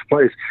the next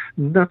place,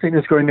 nothing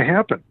is going to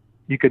happen.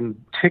 You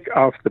can tick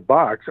off the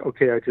box,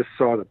 okay, I just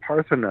saw the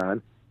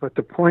Parthenon, but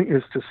the point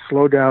is to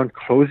slow down,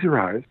 close your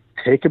eyes,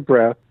 take a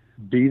breath,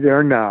 be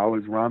there now,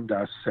 as Ram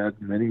Dass said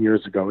many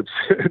years ago.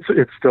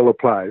 It still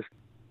applies.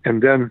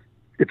 And then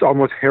it's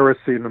almost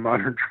heresy in the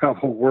modern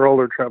travel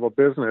world or travel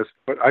business,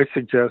 but I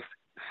suggest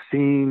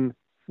seeing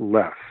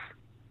less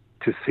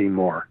to see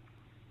more.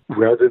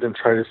 Rather than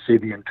try to see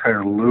the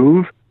entire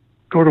Louvre,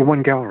 go to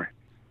one gallery.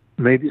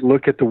 Maybe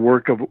look at the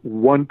work of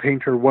one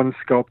painter, one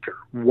sculptor,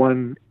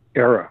 one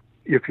era.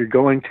 If you're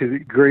going to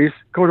Greece,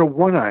 go to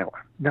one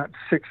island, not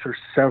 6 or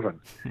 7.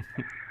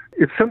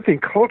 It's something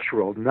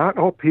cultural. Not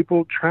all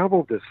people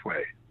travel this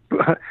way.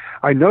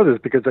 I know this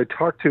because I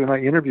talk to and I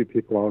interview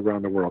people all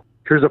around the world.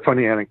 Here's a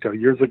funny anecdote.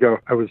 Years ago,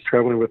 I was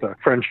traveling with a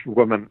French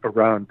woman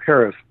around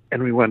Paris,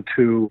 and we went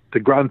to the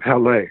Grand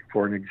Palais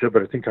for an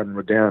exhibit, I think on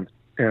Rodin.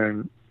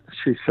 And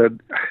she said,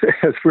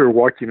 as we were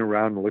walking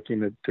around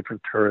looking at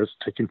different tourists,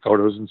 taking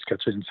photos and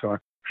sketches and so on,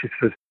 she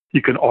said,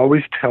 you can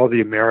always tell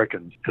the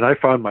Americans. And I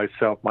found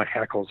myself, my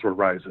hackles were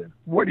rising.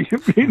 What do you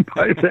mean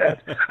by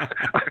that?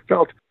 I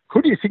felt,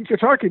 who do you think you're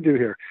talking to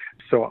here?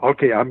 So,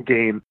 okay, I'm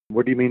game.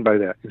 What do you mean by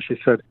that? And she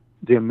said,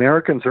 the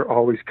Americans are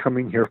always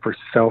coming here for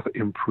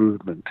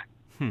self-improvement.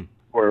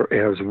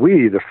 Whereas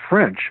we, the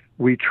French,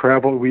 we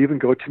travel, we even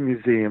go to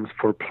museums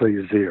for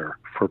plaisir,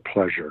 for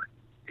pleasure.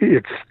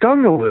 It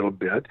stung a little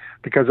bit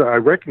because I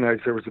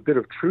recognized there was a bit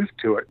of truth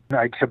to it.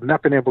 I have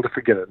not been able to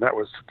forget it. And that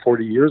was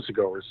 40 years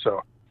ago or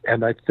so.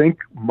 And I think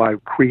my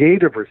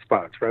creative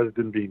response, rather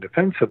than being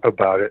defensive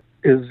about it,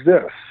 is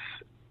this,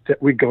 that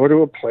we go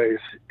to a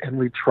place and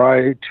we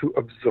try to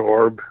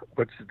absorb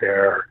what's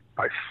there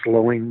by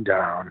slowing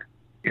down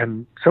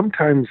and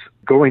sometimes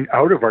going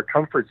out of our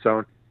comfort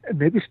zone and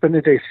maybe spend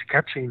a day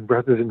sketching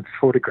rather than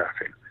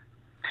photographing.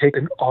 take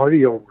an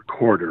audio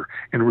recorder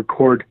and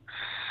record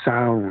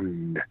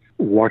sound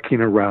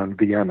walking around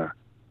Vienna,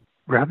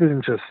 rather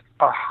than just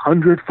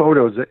 100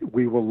 photos that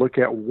we will look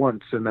at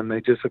once and then they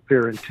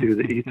disappear into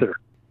the ether.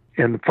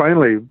 And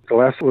finally, the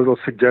last little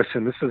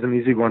suggestion, this is an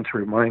easy one to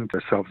remind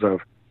ourselves of.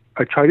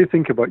 I try to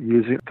think about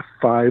using the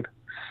 5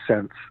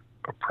 sense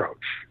approach.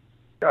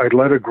 I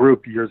led a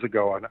group years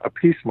ago on a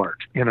peace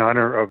march in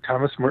honor of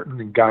Thomas Merton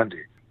and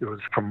Gandhi. It was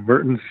from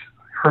Merton's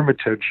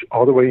Hermitage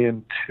all the way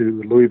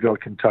into Louisville,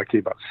 Kentucky,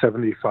 about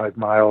 75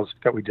 miles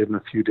that we did in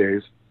a few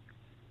days.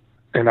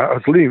 And I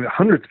was leading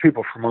hundreds of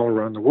people from all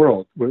around the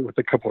world with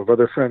a couple of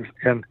other friends.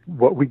 And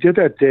what we did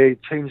that day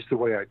changed the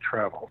way I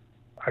traveled.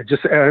 I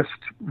just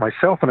asked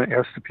myself and I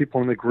asked the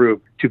people in the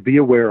group to be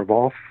aware of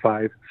all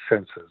 5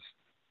 senses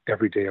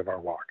every day of our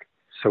walk.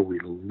 So we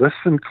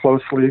listen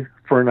closely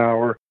for an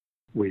hour.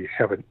 We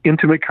have an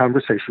intimate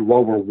conversation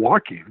while we're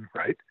walking,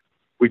 right?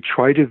 We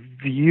try to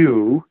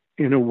view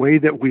in a way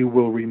that we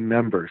will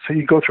remember. So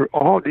you go through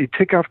you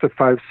take off the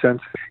 5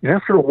 senses, and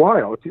after a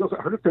while, it feels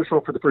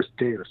artificial for the first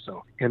day or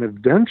so. And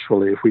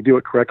eventually, if we do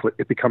it correctly,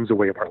 it becomes a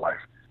way of our life.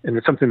 And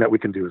it's something that we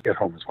can do at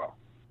home as well.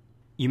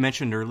 You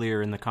mentioned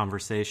earlier in the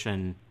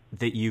conversation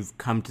that you've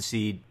come to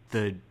see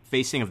the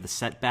facing of the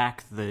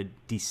setback, the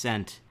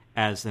descent,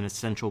 as an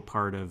essential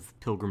part of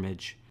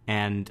pilgrimage.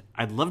 And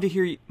I'd love to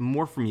hear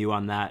more from you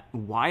on that.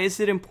 Why is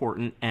it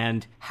important,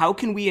 and how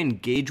can we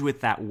engage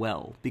with that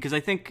well? Because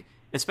I think,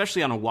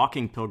 especially on a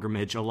walking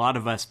pilgrimage, a lot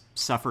of us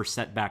suffer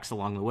setbacks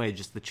along the way,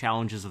 just the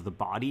challenges of the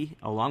body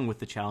along with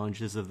the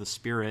challenges of the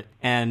spirit.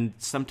 And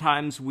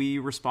sometimes we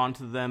respond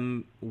to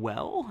them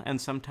well, and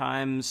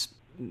sometimes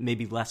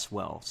maybe less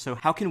well. So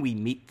how can we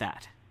meet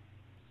that?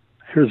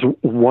 Here's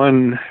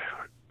one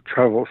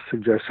travel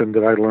suggestion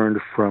that I learned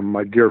from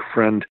my dear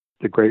friend,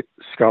 the great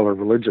scholar of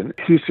religion,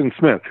 Houston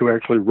Smith, who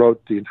actually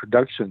wrote the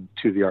introduction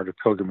to The Art of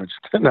Pilgrimage,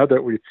 now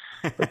that we're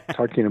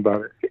talking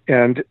about it.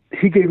 And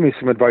he gave me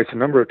some advice a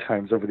number of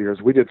times over the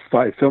years. We did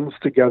 5 films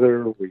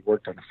together. We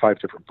worked on 5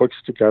 different books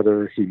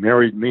together. He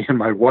married me and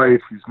my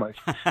wife, who's my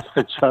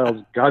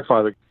child's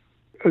godfather.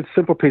 A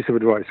simple piece of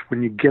advice.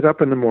 When you get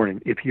up in the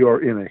morning, if you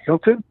are in a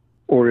Hilton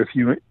or if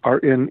you are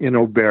in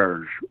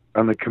Auberge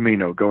on the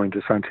Camino going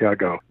to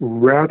Santiago,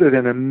 rather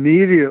than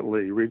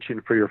immediately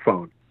reaching for your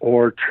phone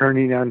or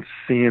turning on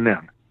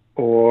CNN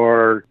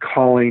or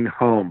calling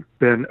home,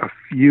 then a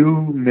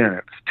few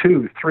minutes,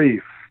 2,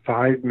 3,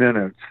 5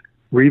 minutes,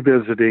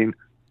 revisiting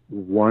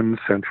one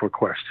central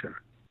question.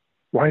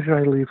 Why did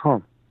I leave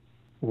home?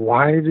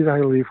 Why did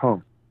I leave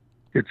home?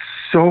 It's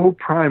so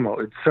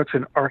primal. It's such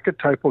an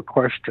archetypal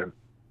question.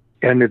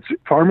 And it's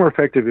far more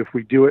effective if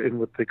we do it in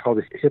what they call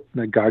the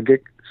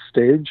hypnagogic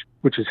stage,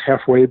 which is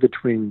halfway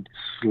between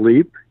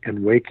sleep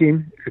and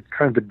waking. It's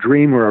kind of a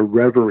dream or a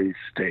reverie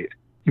state.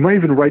 You might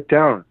even write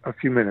down a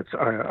few minutes.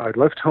 I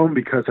left home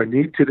because I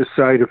need to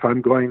decide if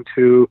I'm going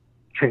to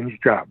change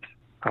jobs.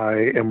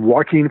 I am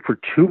walking for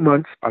 2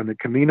 months on the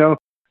Camino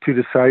to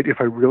decide if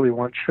I really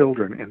want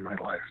children in my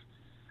life.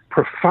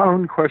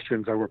 Profound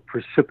questions that will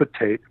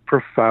precipitate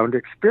profound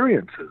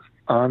experiences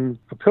on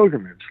a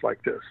pilgrimage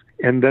like this.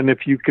 And then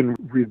if you can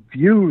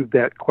review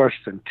that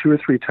question 2 or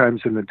 3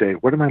 times in the day,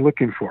 what am I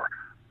looking for?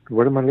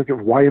 What am I looking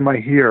for? Why am I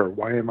here?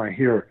 Why am I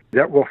here?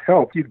 That will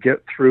help you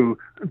get through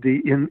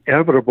the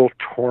inevitable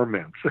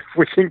torments, if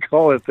we can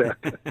call it that,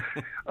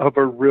 of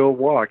a real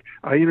walk.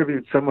 I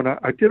interviewed someone,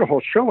 I did a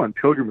whole show on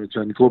pilgrimage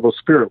and global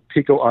spirit.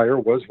 Pico Iyer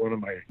was one of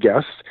my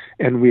guests,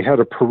 and we had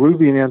a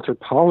Peruvian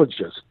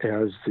anthropologist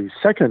as the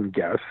second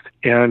guest,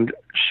 and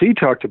she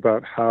talked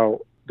about how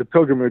the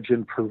pilgrimage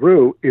in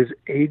Peru is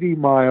 80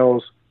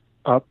 miles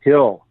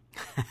uphill.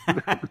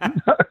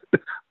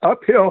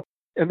 Uphill.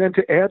 And then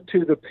to add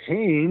to the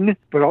pain,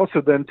 but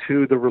also then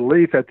to the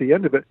relief at the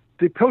end of it,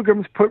 the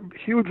pilgrims put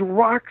huge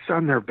rocks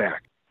on their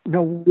back.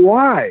 Now,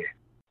 why?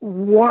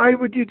 Why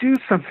would you do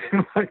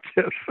something like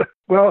this?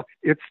 Well,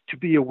 it's to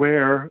be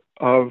aware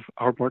of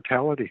our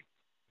mortality,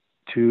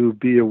 to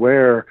be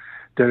aware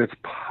that it's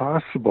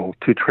possible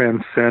to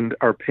transcend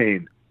our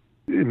pain.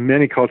 In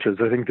many cultures,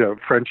 I think the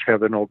French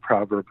have an old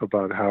proverb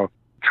about how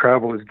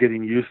travel is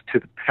getting used to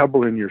the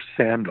pebble in your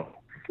sandal.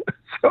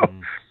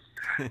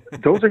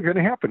 Those are going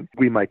to happen.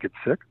 We might get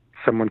sick.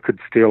 Someone could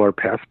steal our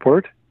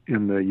passport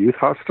in the youth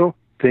hostel.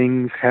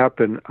 Things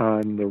happen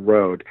on the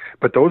road.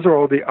 But those are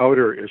all the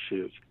outer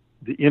issues.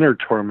 The inner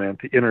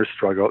torment, the inner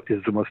struggle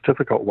is the most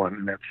difficult one,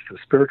 and that's the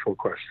spiritual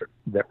question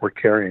that we're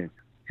carrying.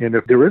 And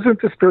if there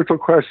isn't a spiritual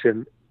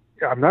question,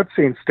 I'm not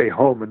saying stay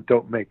home and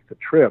don't make the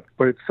trip,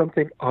 but it's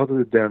something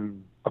other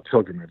than a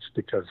pilgrimage,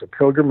 because a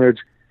pilgrimage,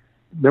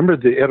 remember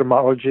the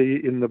etymology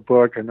in the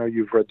book? I know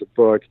you've read the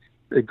book.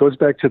 It goes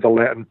back to the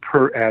Latin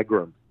per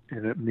agrum,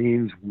 and it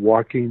means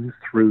walking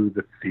through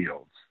the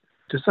fields.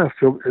 Does that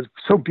feel? It's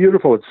so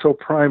beautiful. It's so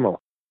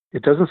primal.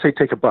 It doesn't say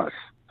take a bus.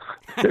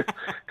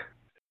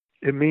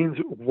 It means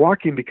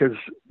walking because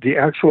the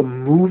actual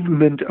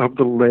movement of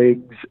the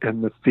legs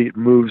and the feet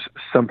moves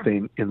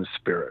something in the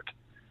spirit.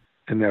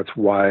 And that's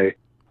why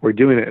we're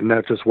doing it, and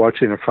not just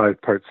watching a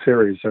 5-part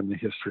series on the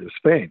history of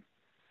Spain.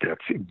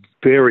 that's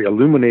very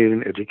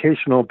illuminating,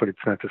 educational, but it's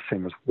not the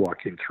same as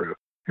walking through.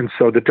 And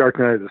so the dark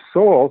night of the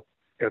soul,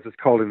 as it's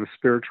called in the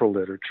spiritual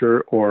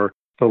literature, or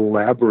the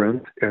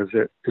labyrinth, as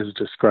it is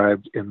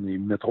described in the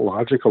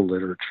mythological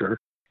literature,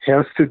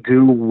 has to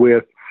do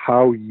with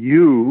how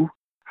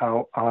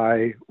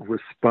I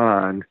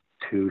respond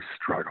to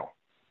struggle.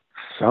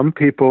 Some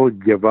people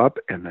give up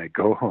and they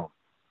go home.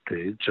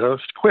 They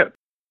just quit.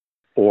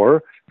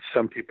 Or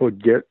some people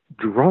get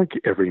drunk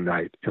every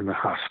night in the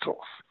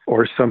hostels.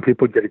 Or some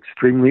people get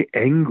extremely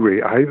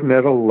angry. I've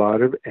met a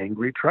lot of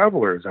angry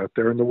travelers out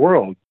there in the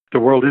world. The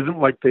world isn't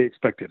like they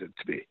expected it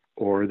to be.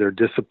 Or they're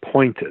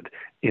disappointed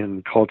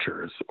in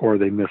cultures. Or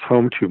they miss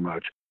home too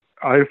much.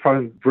 I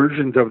find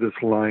versions of this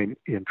line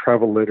in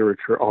travel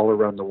literature all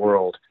around the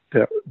world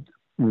that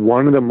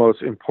one of the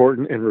most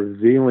important and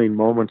revealing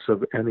moments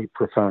of any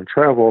profound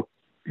travel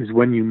is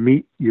when you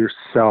meet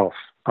yourself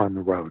on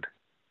the road.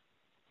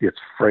 It's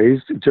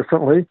phrased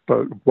differently,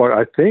 but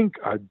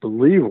I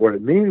believe what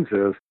it means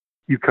is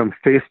you come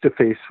face to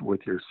face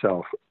with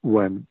yourself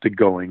when the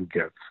going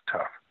gets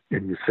tough.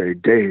 And you say,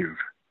 Dave,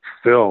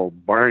 Phil,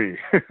 Barney,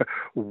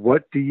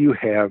 what do you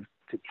have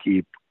to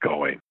keep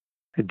going?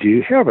 Do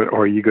you have it,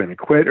 or are you going to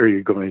quit, or are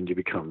you going to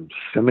become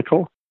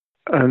cynical?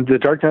 And the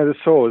dark night of the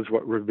soul is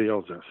what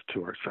reveals us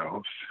to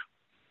ourselves.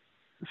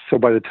 So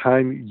by the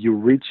time you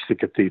reach the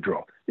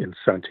cathedral in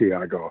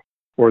Santiago,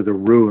 or the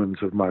ruins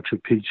of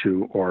Machu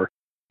Picchu, or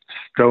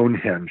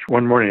Stonehenge.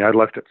 One morning I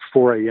left at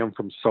 4 a.m.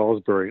 from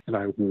Salisbury, and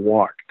I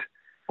walked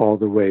all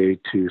the way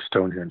to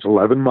Stonehenge,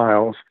 11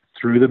 miles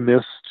through the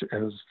mist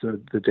as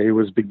the day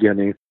was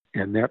beginning.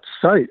 And that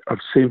site of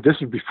seeing, this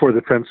is before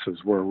the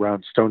fences were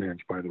around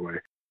Stonehenge, by the way.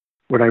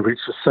 When I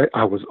reached the site,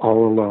 I was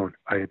all alone.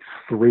 I had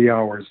 3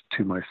 hours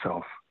to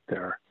myself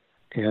there.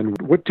 And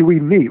what do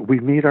we meet? We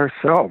meet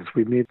ourselves.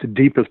 We meet the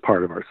deepest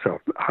part of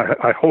ourselves.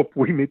 I hope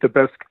we meet the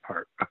best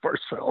part of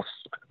ourselves.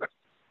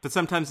 But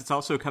sometimes it's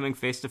also coming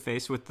face to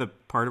face with the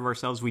part of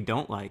ourselves we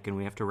don't like, and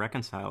we have to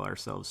reconcile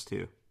ourselves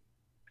to.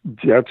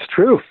 That's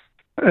true.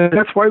 And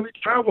that's why we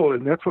travel,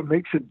 and that's what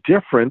makes it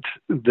different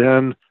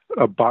than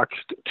a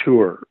boxed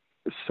tour,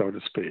 so to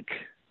speak.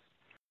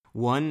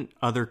 One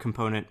other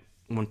component,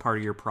 one part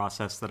of your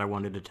process that I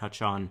wanted to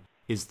touch on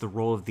is the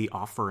role of the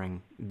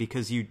offering,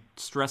 because you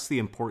stress the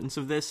importance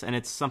of this, and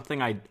it's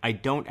something I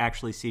don't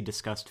actually see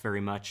discussed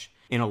very much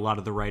in a lot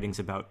of the writings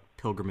about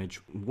pilgrimage.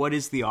 What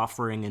is the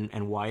offering,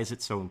 and why is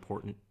it so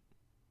important?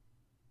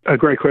 A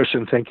great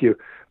question. Thank you.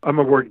 I'm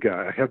a word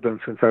guy. I have been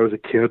since I was a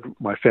kid.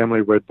 My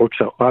family read books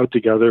out loud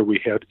together.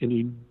 We had an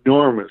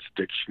enormous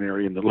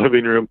dictionary in the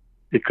living room.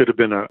 It could have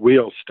been a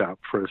wheel stop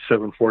for a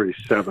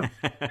 747.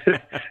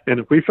 And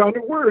if we found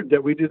a word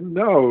that we didn't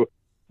know,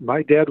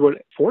 my dad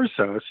would force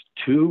us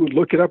to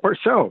look it up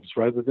ourselves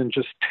rather than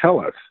just tell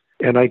us.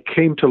 And I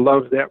came to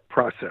love that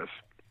process.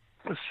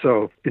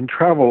 So in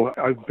travel,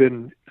 I've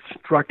been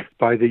struck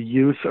by the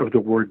use of the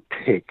word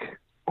take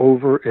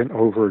over and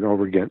over and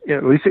over again,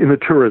 at least in the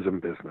tourism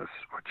business,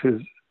 which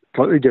is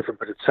slightly different,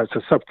 but it sets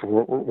us up for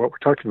what we're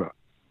talking about.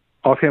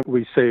 Offhand,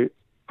 we say,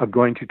 I'm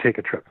going to take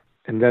a trip.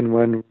 And then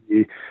when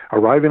we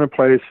arrive in a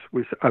place,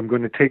 we say, I'm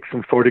going to take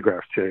some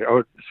photographs today.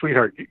 Oh,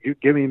 sweetheart, you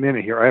give me a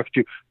minute here. I have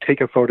to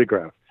take a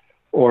photograph.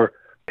 Or,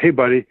 hey,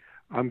 buddy,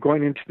 I'm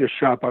going into the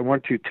shop. I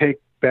want to take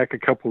back a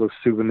couple of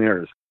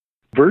souvenirs.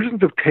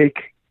 Versions of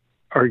take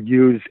are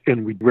used,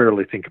 and we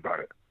rarely think about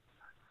it.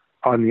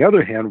 On the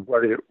other hand,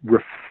 what it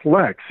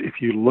reflects, if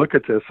you look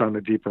at this on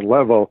a deeper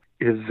level,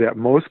 is that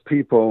most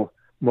people,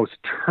 most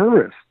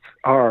tourists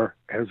are,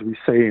 as we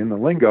say in the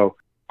lingo,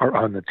 are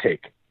on the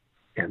take.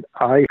 And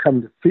I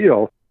come to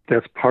feel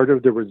that's part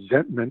of the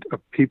resentment of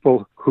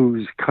people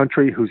whose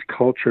country, whose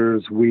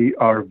cultures we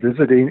are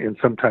visiting and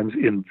sometimes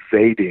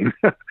invading.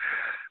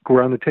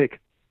 We're on the take.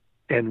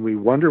 And we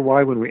wonder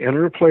why when we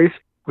enter a place,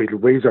 we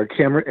raise our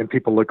camera and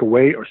people look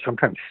away or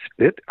sometimes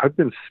spit. I've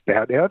been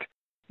spat at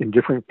in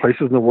different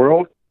places in the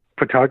world.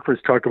 Photographers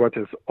talk about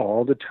this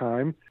all the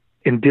time.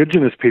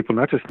 Indigenous people,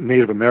 not just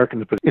Native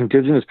Americans, but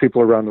indigenous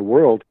people around the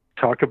world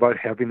talk about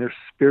having their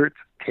spirits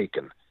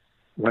taken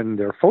when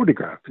their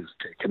photograph is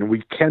taken. And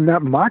we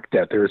cannot mock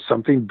that. There is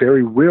something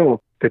very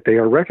real that they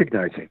are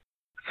recognizing.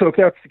 So if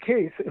that's the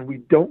case, and we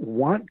don't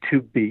want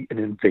to be an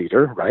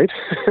invader, right?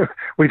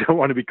 We don't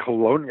want to be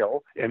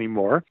colonial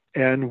anymore,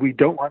 and we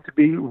don't want to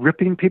be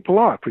ripping people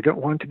off. We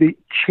don't want to be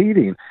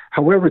cheating.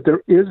 However,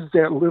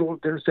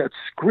 there's that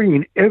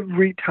screen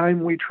every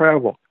time we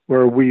travel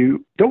where we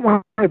don't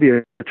want to be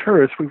a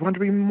tourist. We want to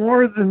be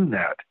more than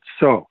that.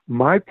 So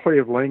my play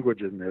of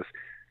language in this,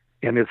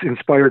 and it's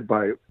inspired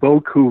by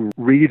Boku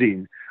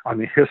reading on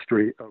the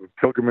history of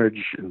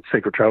pilgrimage and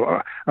sacred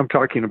travel. I'm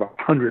talking about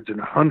hundreds and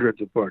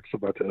hundreds of books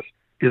about this,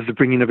 is the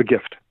bringing of a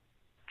gift.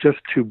 Just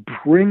to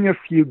bring a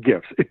few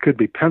gifts. It could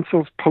be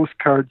pencils,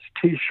 postcards,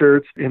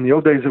 T-shirts. In the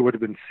old days, it would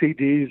have been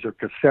CDs or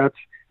cassettes.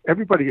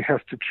 Everybody has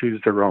to choose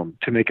their own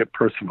to make it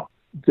personal.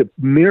 The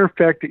mere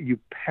fact that you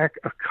pack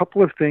a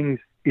couple of things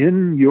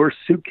in your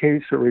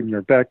suitcase or in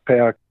your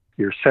backpack,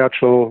 your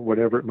satchel,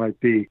 whatever it might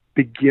be,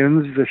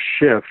 begins the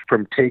shift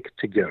from take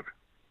to give,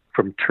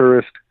 from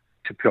tourist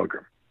to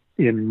pilgrim.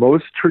 In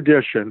most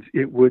traditions,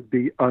 it would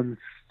be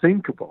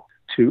unthinkable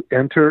to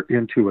enter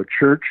into a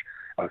church,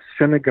 a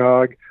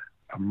synagogue,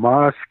 a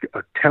mosque,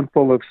 a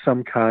temple of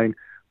some kind,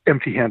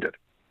 empty-handed.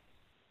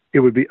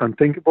 It would be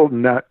unthinkable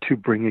not to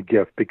bring a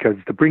gift, because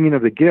the bringing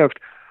of the gift,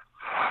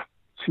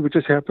 see what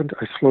just happened?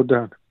 I slowed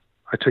down.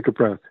 I took a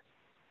breath.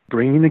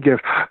 Bringing the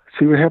gift,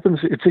 see what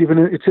happens? It's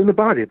in the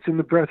body. It's in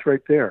the breath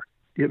right there.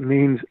 It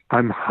means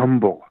I'm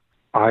humble.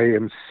 I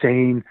am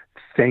saying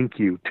thank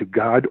you to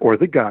God or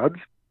the gods,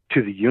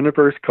 to the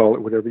universe, call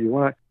it whatever you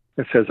want.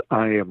 It says,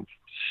 I am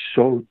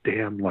so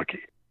damn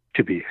lucky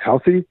to be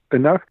healthy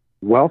enough,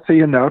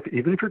 wealthy enough.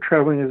 Even if you're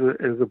traveling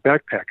as a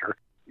backpacker,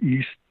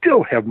 you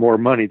still have more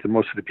money than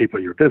most of the people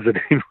you're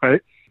visiting,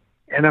 right?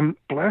 And I'm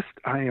blessed.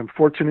 I am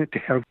fortunate to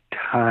have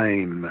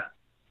time.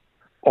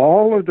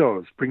 All of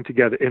those bring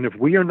together. And if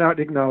we are not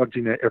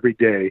acknowledging that every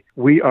day,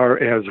 we are,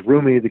 as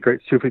Rumi, the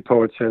great Sufi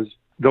poet, says,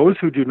 those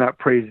who do not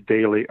praise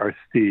daily are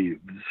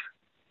thieves.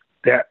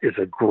 That is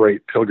a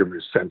great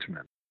pilgrimage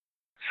sentiment.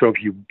 So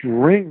if you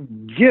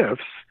bring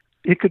gifts,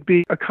 it could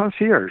be a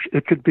concierge.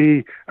 It could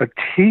be a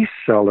tea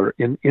seller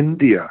in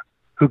India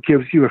who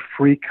gives you a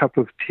free cup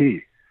of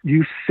tea.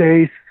 You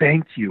say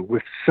thank you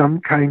with some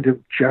kind of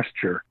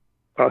gesture,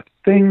 a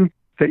thing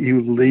that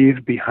you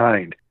leave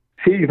behind.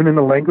 See, even in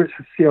the language,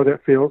 see how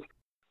that feels?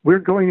 We're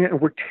going in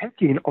and we're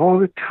taking all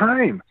the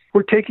time.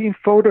 We're taking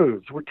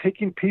photos. We're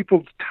taking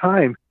people's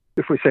time.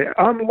 If we say,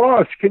 I'm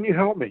lost, can you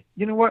help me?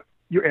 You know what?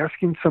 You're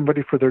asking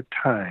somebody for their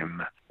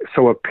time.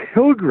 So a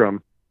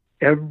pilgrim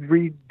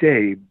every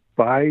day,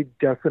 by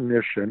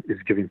definition, is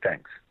giving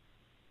thanks.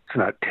 It's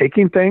not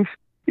taking thanks,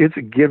 it's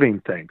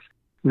giving thanks.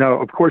 Now,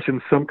 of course,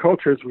 in some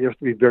cultures, we have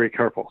to be very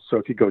careful. So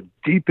if you go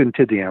deep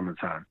into the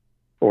Amazon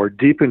or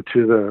deep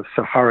into the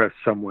Sahara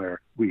somewhere,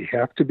 we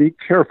have to be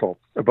careful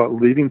about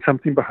leaving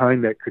something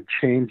behind that could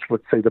change,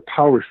 let's say, the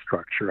power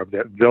structure of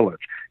that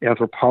village.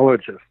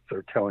 Anthropologists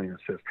are telling us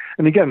this.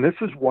 And again, this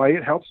is why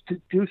it helps to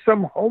do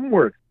some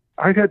homework.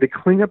 I've had to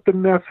clean up the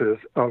messes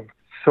of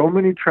so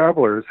many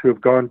travelers who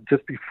have gone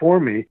just before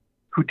me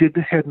who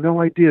had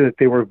no idea that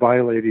they were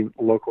violating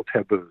local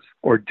taboos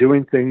or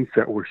doing things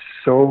that were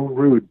so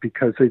rude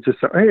because they just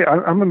said, hey,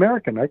 I'm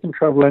American. I can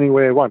travel any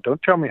way I want.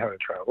 Don't tell me how to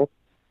travel.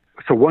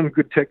 So one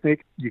good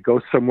technique, you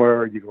go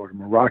somewhere, you go to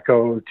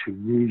Morocco,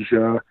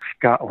 Tunisia,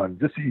 Scotland,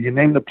 you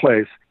name the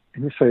place,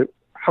 and you say,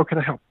 how can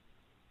I help?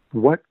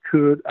 What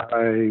could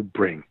I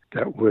bring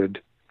that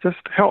would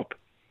just help?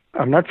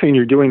 I'm not saying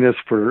you're doing this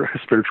for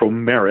spiritual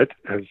merit,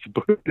 as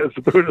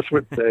the Buddhists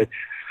would say,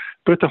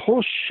 but the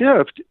whole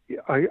shift,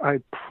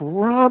 I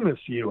promise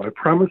you, I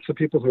promise the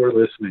people who are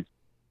listening,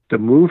 the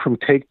move from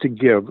take to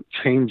give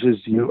changes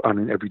you on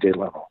an everyday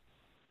level.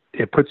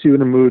 It puts you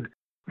in a mood,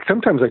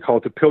 sometimes I call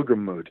it the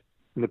pilgrim mood.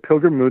 And the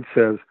pilgrim mood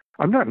says,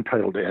 I'm not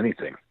entitled to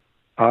anything.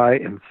 I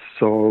am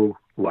so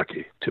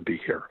lucky to be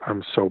here.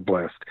 I'm so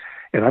blessed.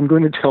 And I'm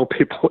going to tell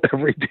people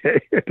every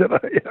day that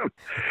I am.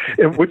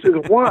 And which is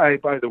why,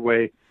 by the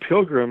way,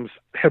 pilgrims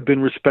have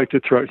been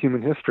respected throughout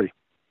human history.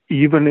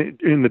 Even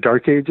in the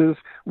Dark Ages,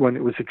 when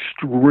it was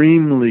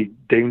extremely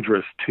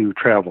dangerous to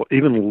travel,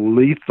 even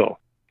lethal.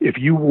 If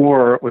you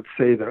wore, let's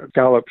say, the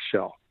scallop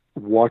shell,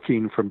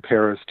 walking from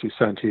Paris to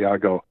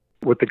Santiago,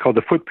 what they call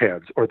the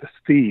footpads or the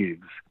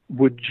thieves,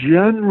 would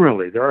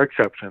generally, there are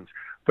exceptions,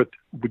 but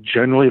would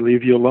generally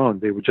leave you alone.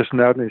 They would just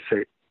nod and they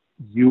say,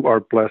 you are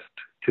blessed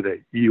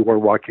today. You are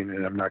walking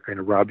and I'm not going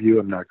to rob you.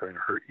 I'm not going to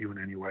hurt you in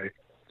any way.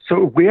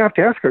 So we have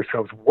to ask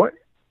ourselves, what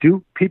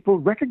do people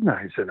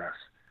recognize in us?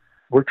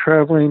 We're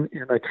traveling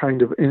in a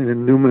kind of in a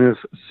numinous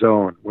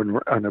zone when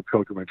we're on a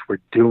pilgrimage. We're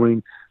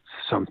doing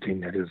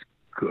something that is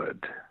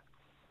good.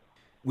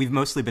 We've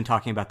mostly been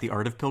talking about the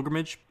art of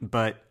pilgrimage,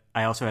 but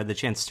I also had the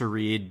chance to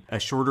read a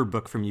shorter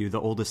book from you, The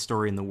Oldest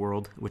Story in the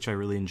World, which I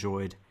really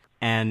enjoyed.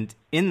 And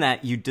in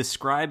that, you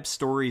describe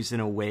stories in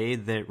a way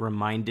that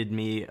reminded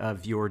me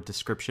of your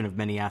description of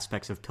many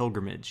aspects of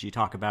pilgrimage. You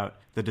talk about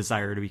the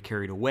desire to be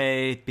carried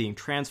away, being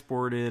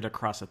transported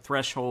across a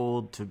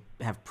threshold, to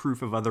have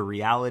proof of other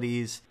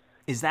realities.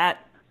 Is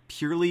that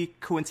purely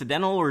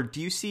coincidental, or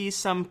do you see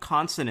some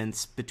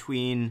consonance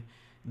between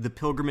the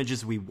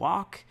pilgrimages we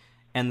walk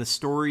and the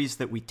stories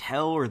that we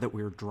tell or that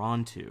we're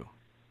drawn to?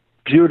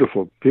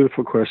 Beautiful,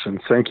 beautiful question.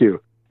 Thank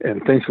you.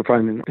 And thanks for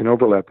finding an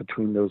overlap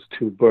between those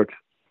two books.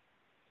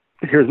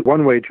 Here's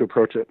one way to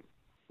approach it.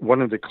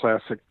 One of the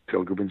classic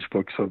pilgrimage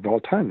books of all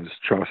time is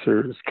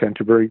Chaucer's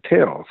Canterbury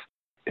Tales.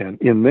 And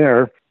in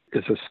there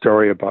is a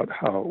story about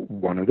how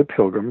one of the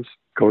pilgrims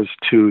goes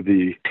to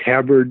the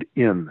Tabard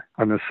Inn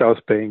on the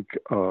south bank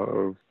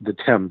of the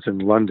Thames in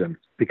London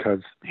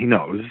because he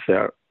knows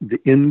that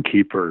the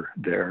innkeeper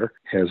there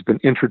has been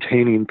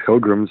entertaining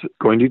pilgrims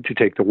going to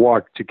take the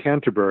walk to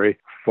Canterbury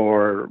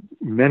for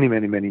many,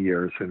 many, many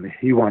years, and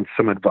he wants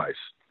some advice.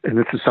 And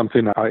this is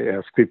something I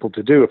ask people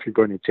to do if you're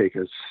going to take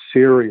a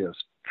serious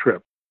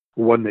trip,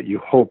 one that you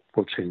hope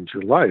will change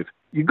your life.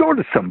 You go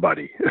to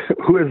somebody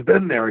who has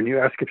been there and you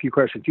ask a few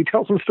questions. You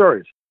tell some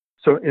stories.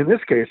 So in this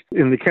case,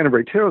 in the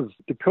Canterbury Tales,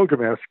 the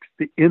pilgrim asks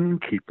the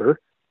innkeeper,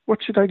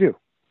 what should I do?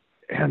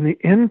 And the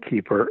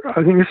innkeeper,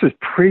 I think this is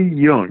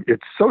pre-Jung,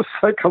 it's so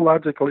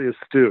psychologically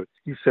astute.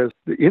 He says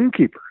the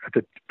innkeeper at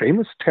the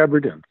famous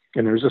Tabard Inn,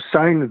 and there's a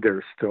sign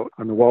there still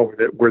on the wall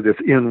where this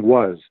inn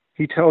was,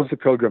 he tells the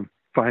pilgrim,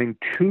 find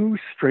two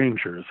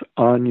strangers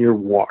on your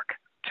walk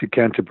to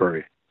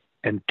Canterbury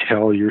and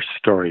tell your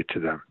story to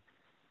them.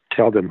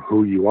 Tell them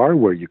who you are,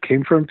 where you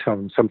came from, tell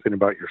them something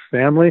about your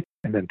family,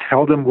 and then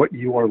tell them what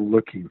you are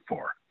looking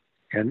for.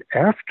 And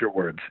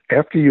afterwards,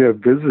 after you have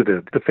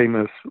visited the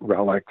famous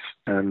relics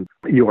and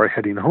you are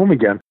heading home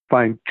again,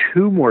 find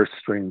two more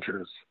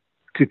strangers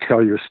to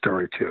tell your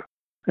story to.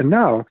 And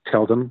now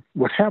tell them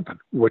what happened.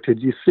 What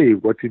did you see?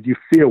 What did you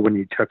feel when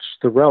you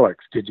touched the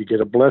relics? Did you get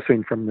a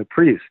blessing from the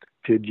priest?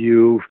 Did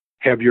you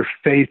have your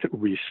faith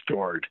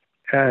restored?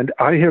 And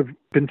I have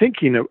been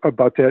thinking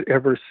about that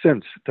ever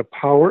since. The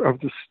power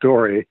of the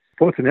story,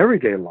 both in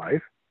everyday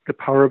life, the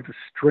power of the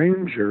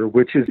stranger,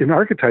 which is an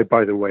archetype,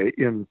 by the way,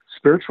 in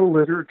spiritual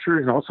literature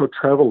and also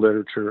travel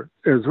literature,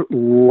 as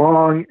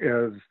long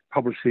as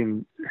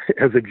publishing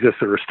has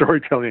existed or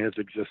storytelling has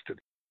existed.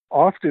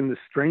 Often the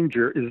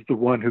stranger is the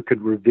one who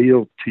could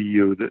reveal to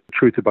you the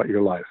truth about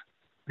your life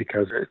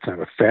because it's not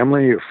a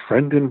family or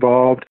friend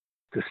involved.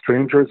 The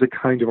stranger is a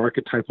kind of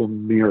archetypal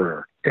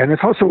mirror. And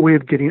it's also a way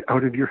of getting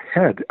out of your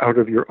head, out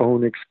of your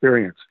own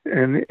experience.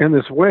 And in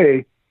this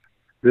way,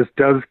 this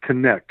does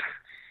connect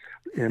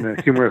in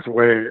a humorous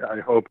way,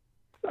 I hope.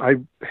 I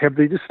have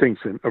the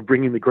distinction of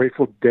bringing the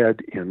Grateful Dead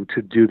in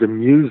to do the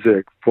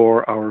music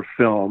for our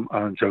film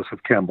on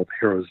Joseph Campbell, The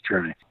Hero's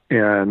Journey.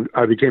 And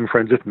I became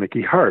friends with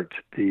Mickey Hart,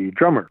 the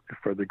drummer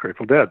for the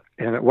Grateful Dead.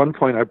 And at one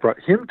point, I brought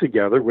him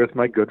together with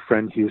my good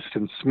friend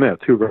Houston Smith,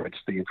 who writes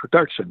the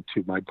introduction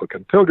to my book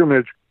on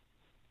pilgrimage.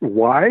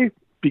 Why?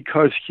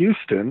 Because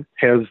Houston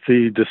has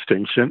the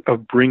distinction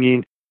of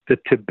bringing the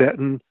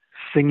Tibetan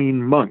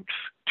singing monks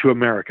to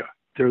America.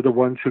 They're the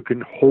ones who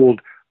can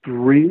hold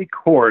 3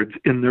 chords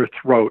in their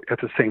throat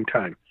at the same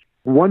time.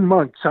 One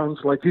monk sounds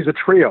like he's a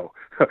trio,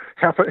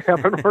 half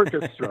an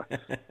orchestra.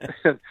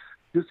 And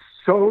it's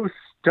so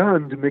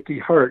stunned Mickey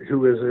Hart,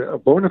 who is a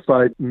bona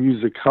fide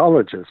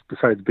musicologist,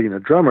 besides being a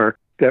drummer,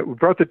 that we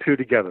brought the two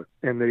together.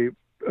 And they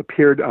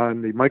appeared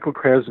on the Michael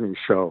Krasny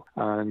show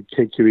on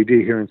KQED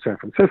here in San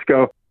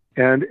Francisco.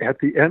 And at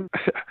the end,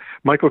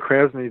 Michael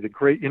Krasny, the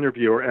great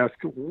interviewer,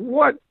 asked,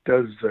 what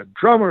does a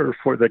drummer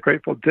for the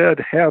Grateful Dead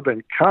have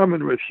in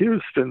common with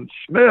Houston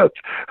Smith?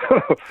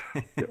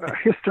 A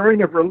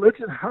historian of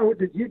religion, how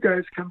did you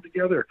guys come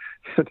together?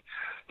 And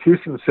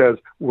Houston says,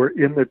 we're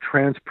in the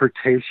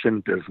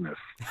transportation business.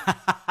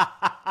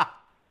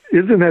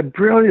 Isn't that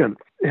brilliant?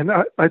 And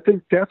I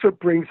think that's what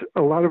brings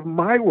a lot of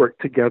my work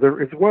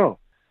together as well.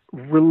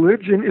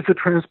 Religion is a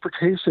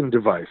transportation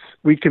device.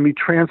 We can be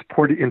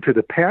transported into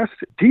the past,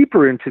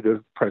 deeper into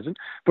the present,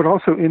 but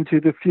also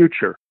into the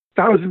future.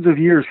 Thousands of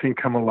years can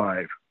come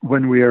alive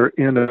when we are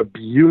in a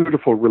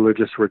beautiful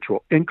religious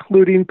ritual,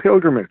 including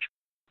pilgrimage.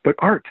 But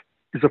art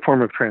is a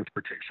form of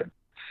transportation.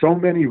 So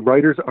many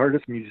writers,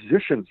 artists,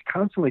 musicians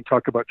constantly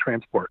talk about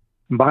transport.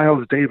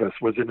 Miles Davis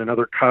was in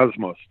another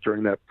cosmos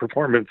during that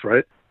performance,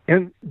 right?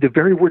 And the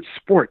very word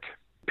sport.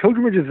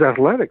 Pilgrimage is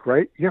athletic,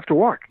 right? You have to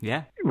walk.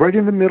 Yeah. Right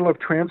in the middle of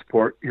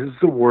transport is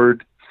the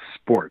word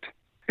sport.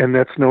 And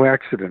that's no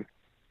accident.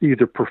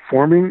 Either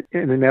performing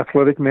in an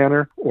athletic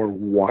manner or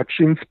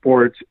watching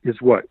sports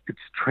is what? It's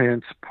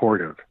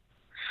transportive.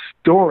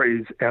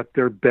 Stories at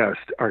their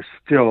best are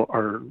still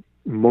our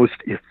most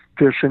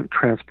efficient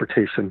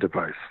transportation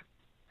device.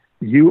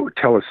 You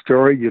tell a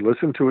story, you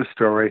listen to a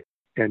story,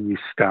 and you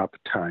stop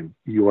time.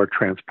 You are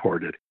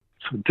transported.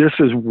 So this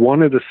is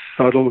one of the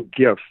subtle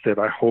gifts that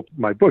I hope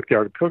my book, The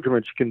Art of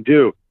Pilgrimage, can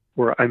do,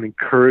 where I'm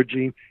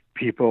encouraging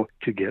people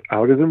to get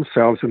out of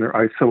themselves and their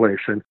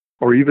isolation,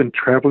 or even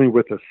traveling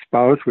with a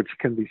spouse, which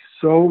can be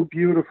so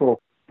beautiful.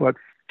 But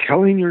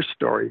telling your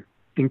story,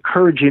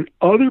 encouraging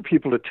other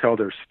people to tell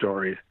their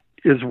stories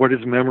is what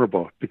is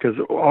memorable, because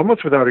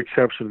almost without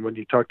exception, when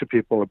you talk to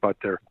people about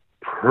their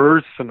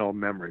personal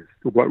memories,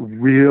 what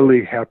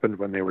really happened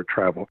when they were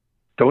traveling,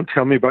 don't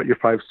tell me about your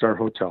 5-star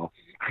hotel.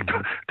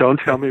 Don't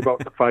tell me about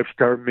the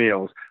 5-star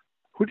meals.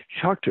 Who did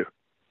you talk to?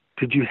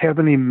 Did you have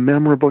any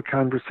memorable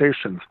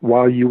conversations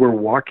while you were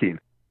walking,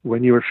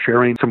 when you were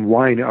sharing some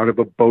wine out of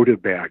a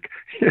Boda bag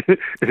in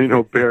an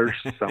auberge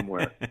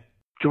somewhere?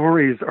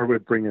 Stories are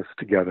what bring us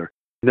together.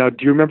 Now,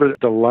 do you remember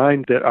the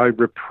line that I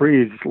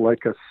reprised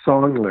like a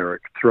song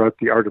lyric throughout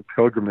The Art of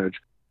Pilgrimage,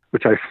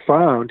 which I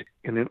found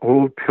in an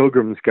old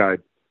pilgrim's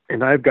guide?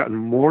 And I've gotten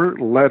more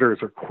letters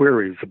or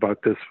queries about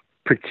this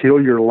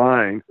peculiar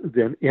line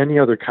than any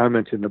other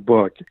comment in the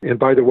book. And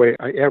by the way,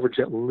 I average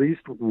at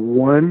least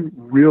one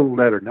real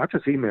letter, not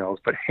just emails,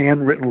 but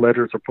handwritten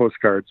letters or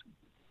postcards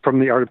from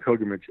The Art of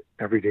Pilgrimage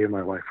every day of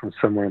my life from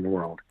somewhere in the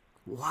world.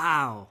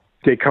 Wow.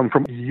 They come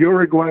from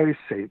Uruguay,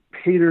 St.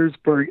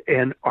 Petersburg,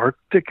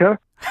 Antarctica.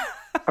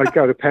 I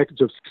got a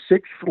package of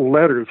 6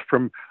 letters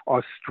from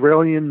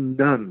Australian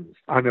nuns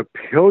on a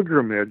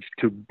pilgrimage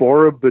to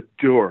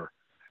Borobudur.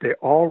 They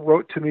all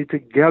wrote to me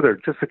together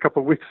just a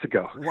couple of weeks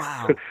ago.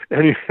 Wow.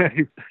 And,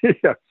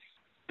 yeah,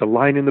 The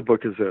line in the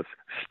book is this: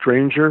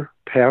 stranger,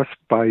 pass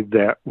by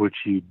that which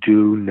you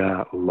do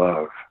not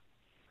love.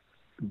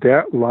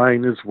 That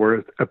line is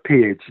worth a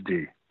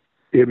PhD.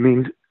 It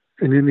means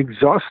an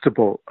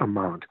inexhaustible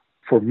amount.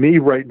 For me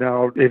right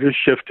now, it has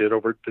shifted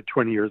over the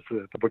 20 years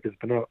that the book has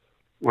been out.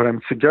 What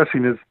I'm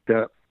suggesting is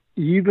that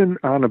even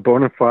on a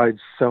bona fide,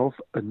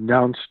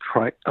 self-announced,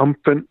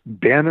 triumphant,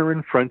 banner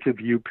in front of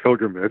you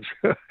pilgrimage,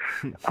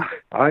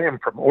 I am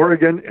from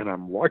Oregon and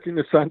I'm walking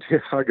to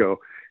Santiago,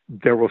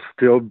 there will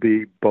still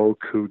be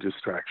beaucoup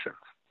distractions.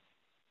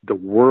 The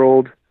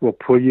world will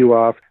pull you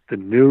off. The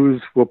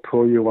news will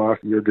pull you off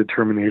your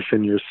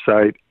determination, your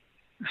sight.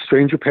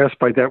 Stranger, pass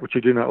by that which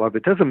you do not love.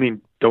 It doesn't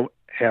mean don't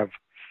have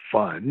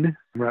fun.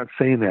 I'm not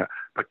saying that.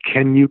 But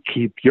can you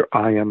keep your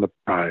eye on the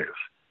prize?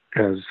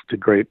 As the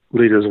great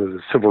leaders of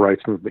the civil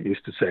rights movement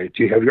used to say,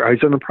 do you have your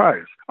eyes on the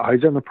prize?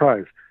 Eyes on the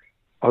prize.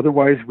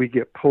 Otherwise, we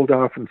get pulled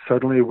off and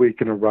suddenly we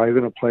can arrive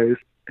in a place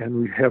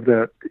and we have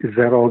that, is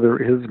that all there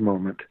is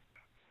moment.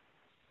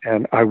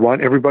 And I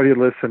want everybody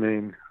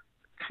listening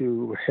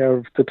to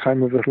have the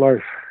time of their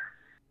life.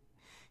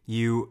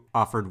 You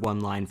offered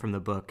one line from the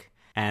book,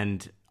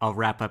 and I'll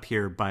wrap up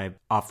here by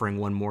offering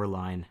one more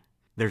line.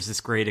 There's this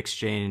great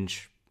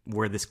exchange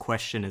where this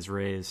question is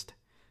raised.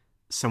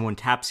 Someone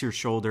taps your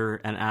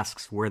shoulder and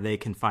asks where they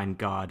can find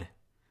God.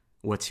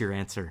 What's your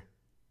answer?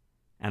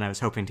 And I was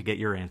hoping to get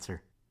your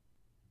answer.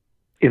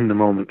 In the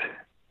moment.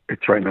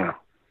 It's right now.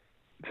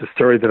 It's a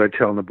story that I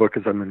tell in the book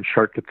as I'm in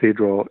Chartres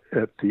Cathedral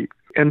at the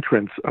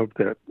entrance of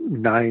that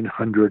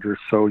 900 or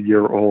so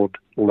year old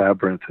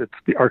labyrinth. It's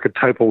the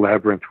archetypal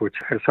labyrinth, which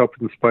has helped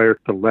inspire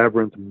the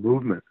labyrinth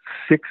movement.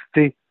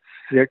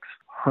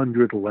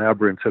 6,600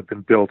 labyrinths have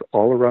been built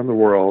all around the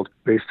world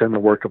based on the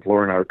work of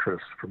Lauren Artris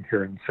from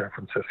here in San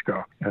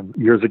Francisco. And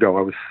years ago,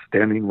 I was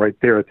standing right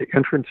there at the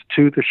entrance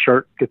to the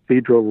Chartres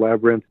Cathedral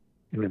labyrinth,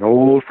 and an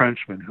old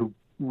Frenchman who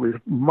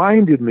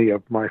reminded me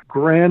of my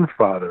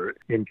grandfather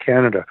in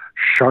Canada,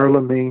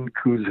 Charlemagne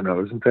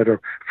Cousineau. Isn't that a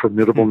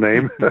formidable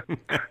name?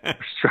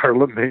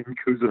 Charlemagne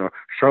Cousineau.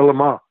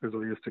 Charlemagne is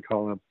what we used to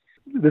call him.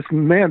 This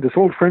man, this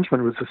old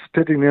Frenchman, was a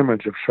spitting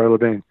image of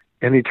Charlemagne.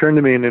 And he turned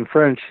to me and in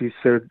French, he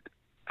said,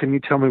 can you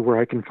tell me where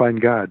I can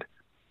find God?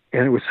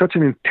 And it was such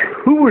an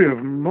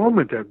intuitive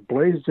moment that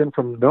blazed in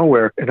from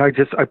nowhere. And I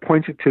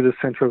pointed to the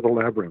center of the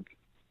labyrinth.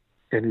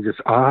 And he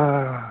just,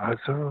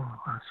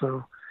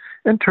 so,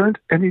 and turned,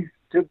 and he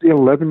did the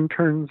 11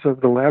 turns of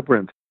the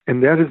labyrinth.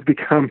 And that has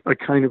become a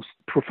kind of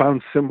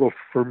profound symbol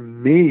for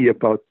me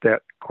about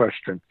that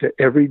question, that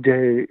every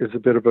day is a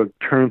bit of a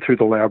turn through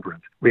the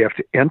labyrinth. We have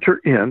to enter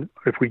in,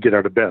 if we get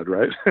out of bed,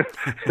 right?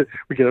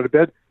 We get out of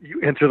bed,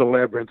 you enter the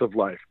labyrinth of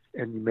life,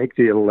 and you make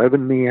the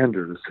 11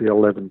 meanders, the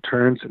 11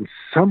 turns, and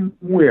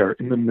somewhere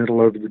in the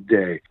middle of the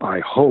day,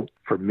 I hope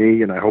for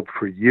me, and I hope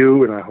for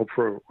you, and I hope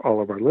for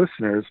all of our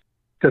listeners,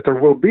 that there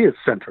will be a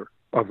center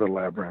of the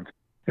labyrinth.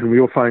 And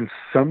we will find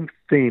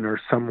something or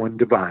someone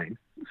divine,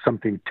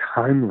 something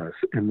timeless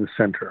in the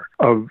center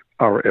of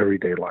our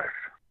everyday life.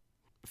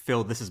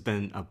 Phil, this has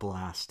been a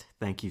blast.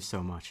 Thank you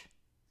so much.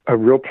 A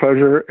real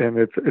pleasure, and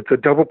it's a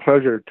double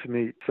pleasure to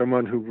meet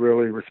someone who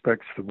really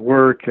respects the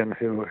work and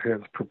who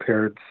has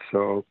prepared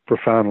so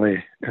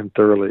profoundly and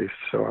thoroughly.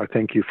 So I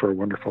thank you for a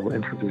wonderful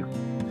interview.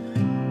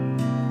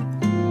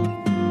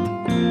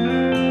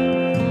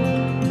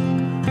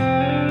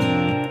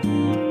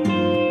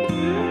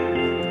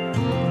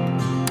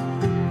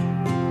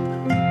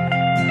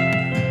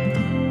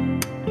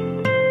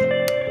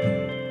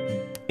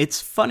 It's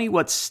funny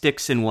what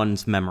sticks in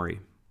one's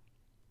memory.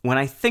 When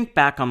I think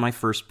back on my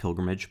first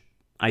pilgrimage,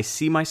 I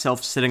see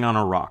myself sitting on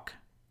a rock,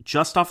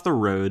 just off the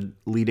road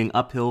leading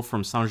uphill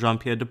from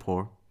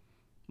Saint-Jean-Pied-de-Port,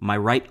 my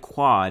right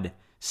quad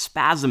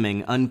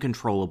spasming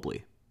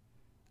uncontrollably.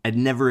 I'd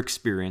never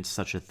experienced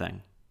such a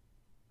thing.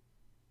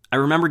 I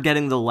remember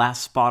getting the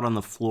last spot on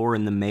the floor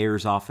in the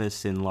mayor's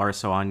office in La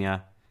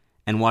Rosoaña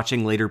and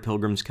watching later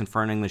pilgrims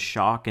confronting the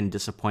shock and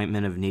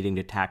disappointment of needing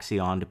to taxi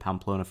on to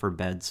Pamplona for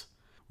beds,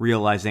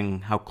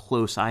 realizing how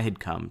close I had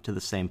come to the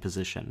same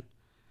position,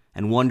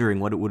 and wondering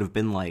what it would have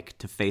been like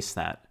to face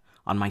that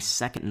on my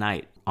second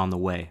night on the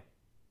way.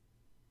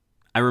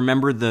 I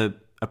remember the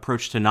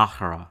approach to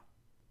Nájera,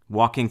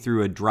 walking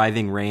through a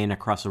driving rain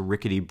across a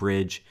rickety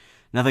bridge,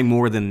 nothing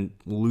more than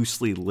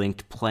loosely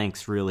linked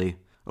planks really,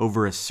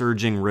 over a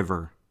surging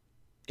river.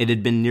 It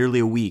had been nearly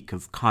a week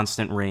of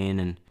constant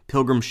rain, and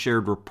pilgrims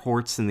shared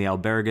reports in the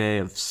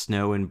albergue of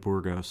snow in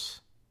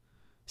Burgos.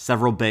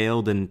 Several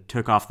bailed and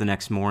took off the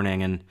next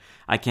morning, and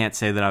I can't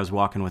say that I was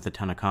walking with a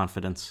ton of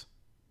confidence.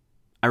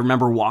 I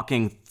remember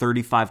walking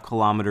 35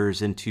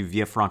 kilometers into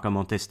Villafranca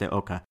Montes de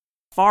Oca,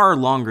 far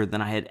longer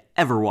than I had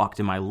ever walked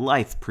in my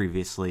life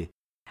previously,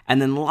 and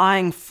then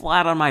lying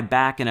flat on my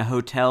back in a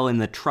hotel in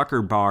the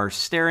trucker bar,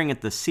 staring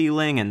at the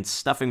ceiling and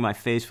stuffing my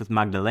face with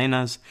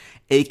magdalenas,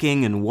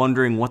 aching and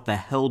wondering what the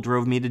hell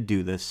drove me to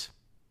do this.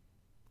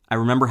 I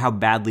remember how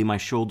badly my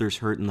shoulders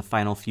hurt in the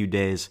final few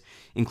days,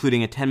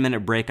 including a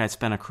 10-minute break I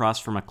spent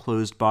across from a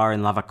closed bar in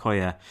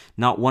Lavacoya,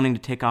 not wanting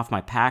to take off my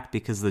pack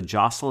because the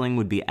jostling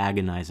would be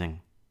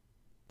agonizing.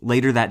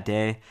 Later that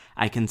day,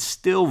 I can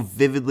still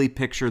vividly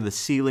picture the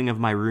ceiling of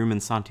my room in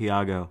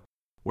Santiago,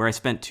 where I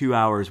spent 2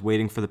 hours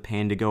waiting for the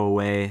pain to go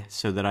away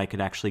so that I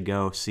could actually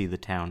go see the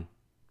town.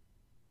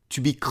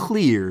 To be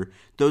clear,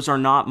 those are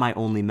not my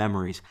only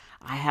memories.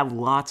 I have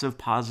lots of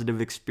positive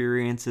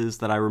experiences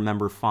that I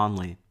remember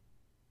fondly.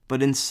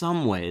 But in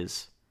some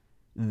ways,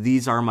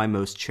 these are my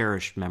most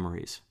cherished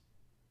memories.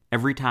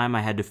 Every time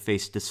I had to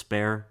face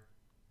despair,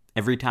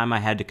 every time I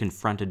had to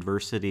confront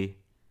adversity,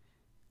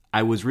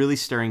 I was really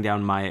staring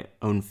down my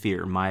own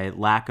fear, my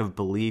lack of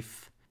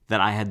belief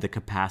that I had the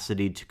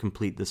capacity to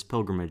complete this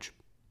pilgrimage.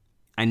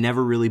 I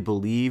never really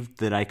believed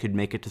that I could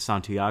make it to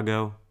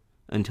Santiago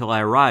until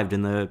I arrived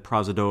in the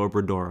Praça do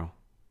Obradoiro.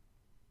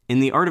 In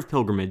The Art of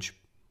Pilgrimage,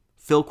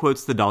 Phil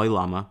quotes the Dalai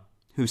Lama,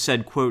 who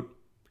said, quote,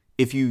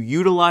 "If you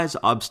utilize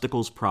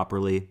obstacles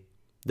properly,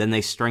 then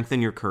they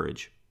strengthen your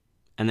courage,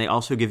 and they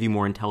also give you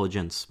more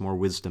intelligence, more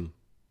wisdom."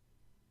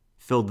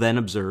 Phil then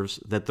observes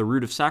that the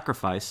root of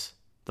sacrifice,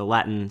 the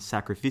Latin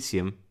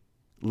sacrificium,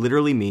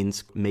 literally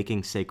means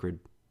making sacred.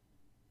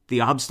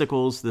 The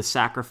obstacles, the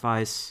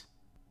sacrifice,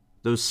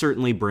 those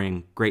certainly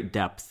bring great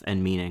depth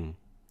and meaning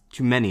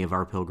to many of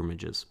our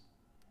pilgrimages.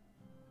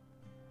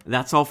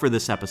 That's all for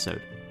this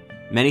episode.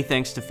 Many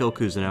thanks to Phil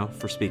Cousineau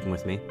for speaking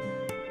with me.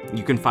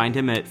 You can find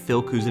him at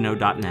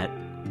philcousineau.net.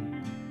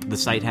 The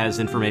site has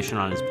information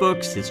on his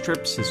books, his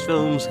trips, his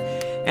films,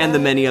 and the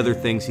many other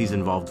things he's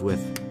involved with.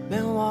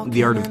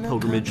 The Art of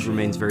Pilgrimage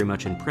remains very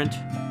much in print.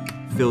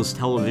 Phil's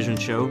television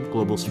show,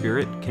 Global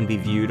Spirit, can be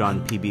viewed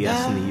on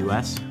PBS in the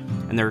US,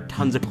 and there are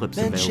tons of clips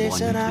available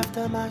on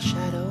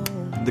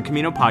YouTube. The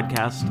Cousineau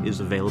podcast is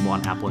available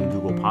on Apple and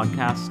Google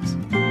Podcasts.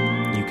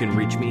 You can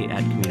reach me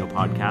at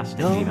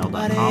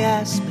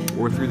cousineaupodcast@gmail.com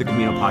or through the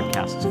Cousineau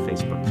Podcast's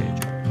Facebook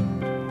page.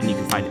 And you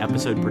can find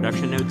episode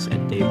production notes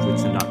at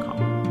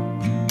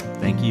davewhitson.com.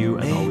 Thank you,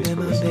 as always,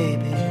 for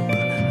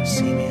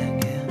listening.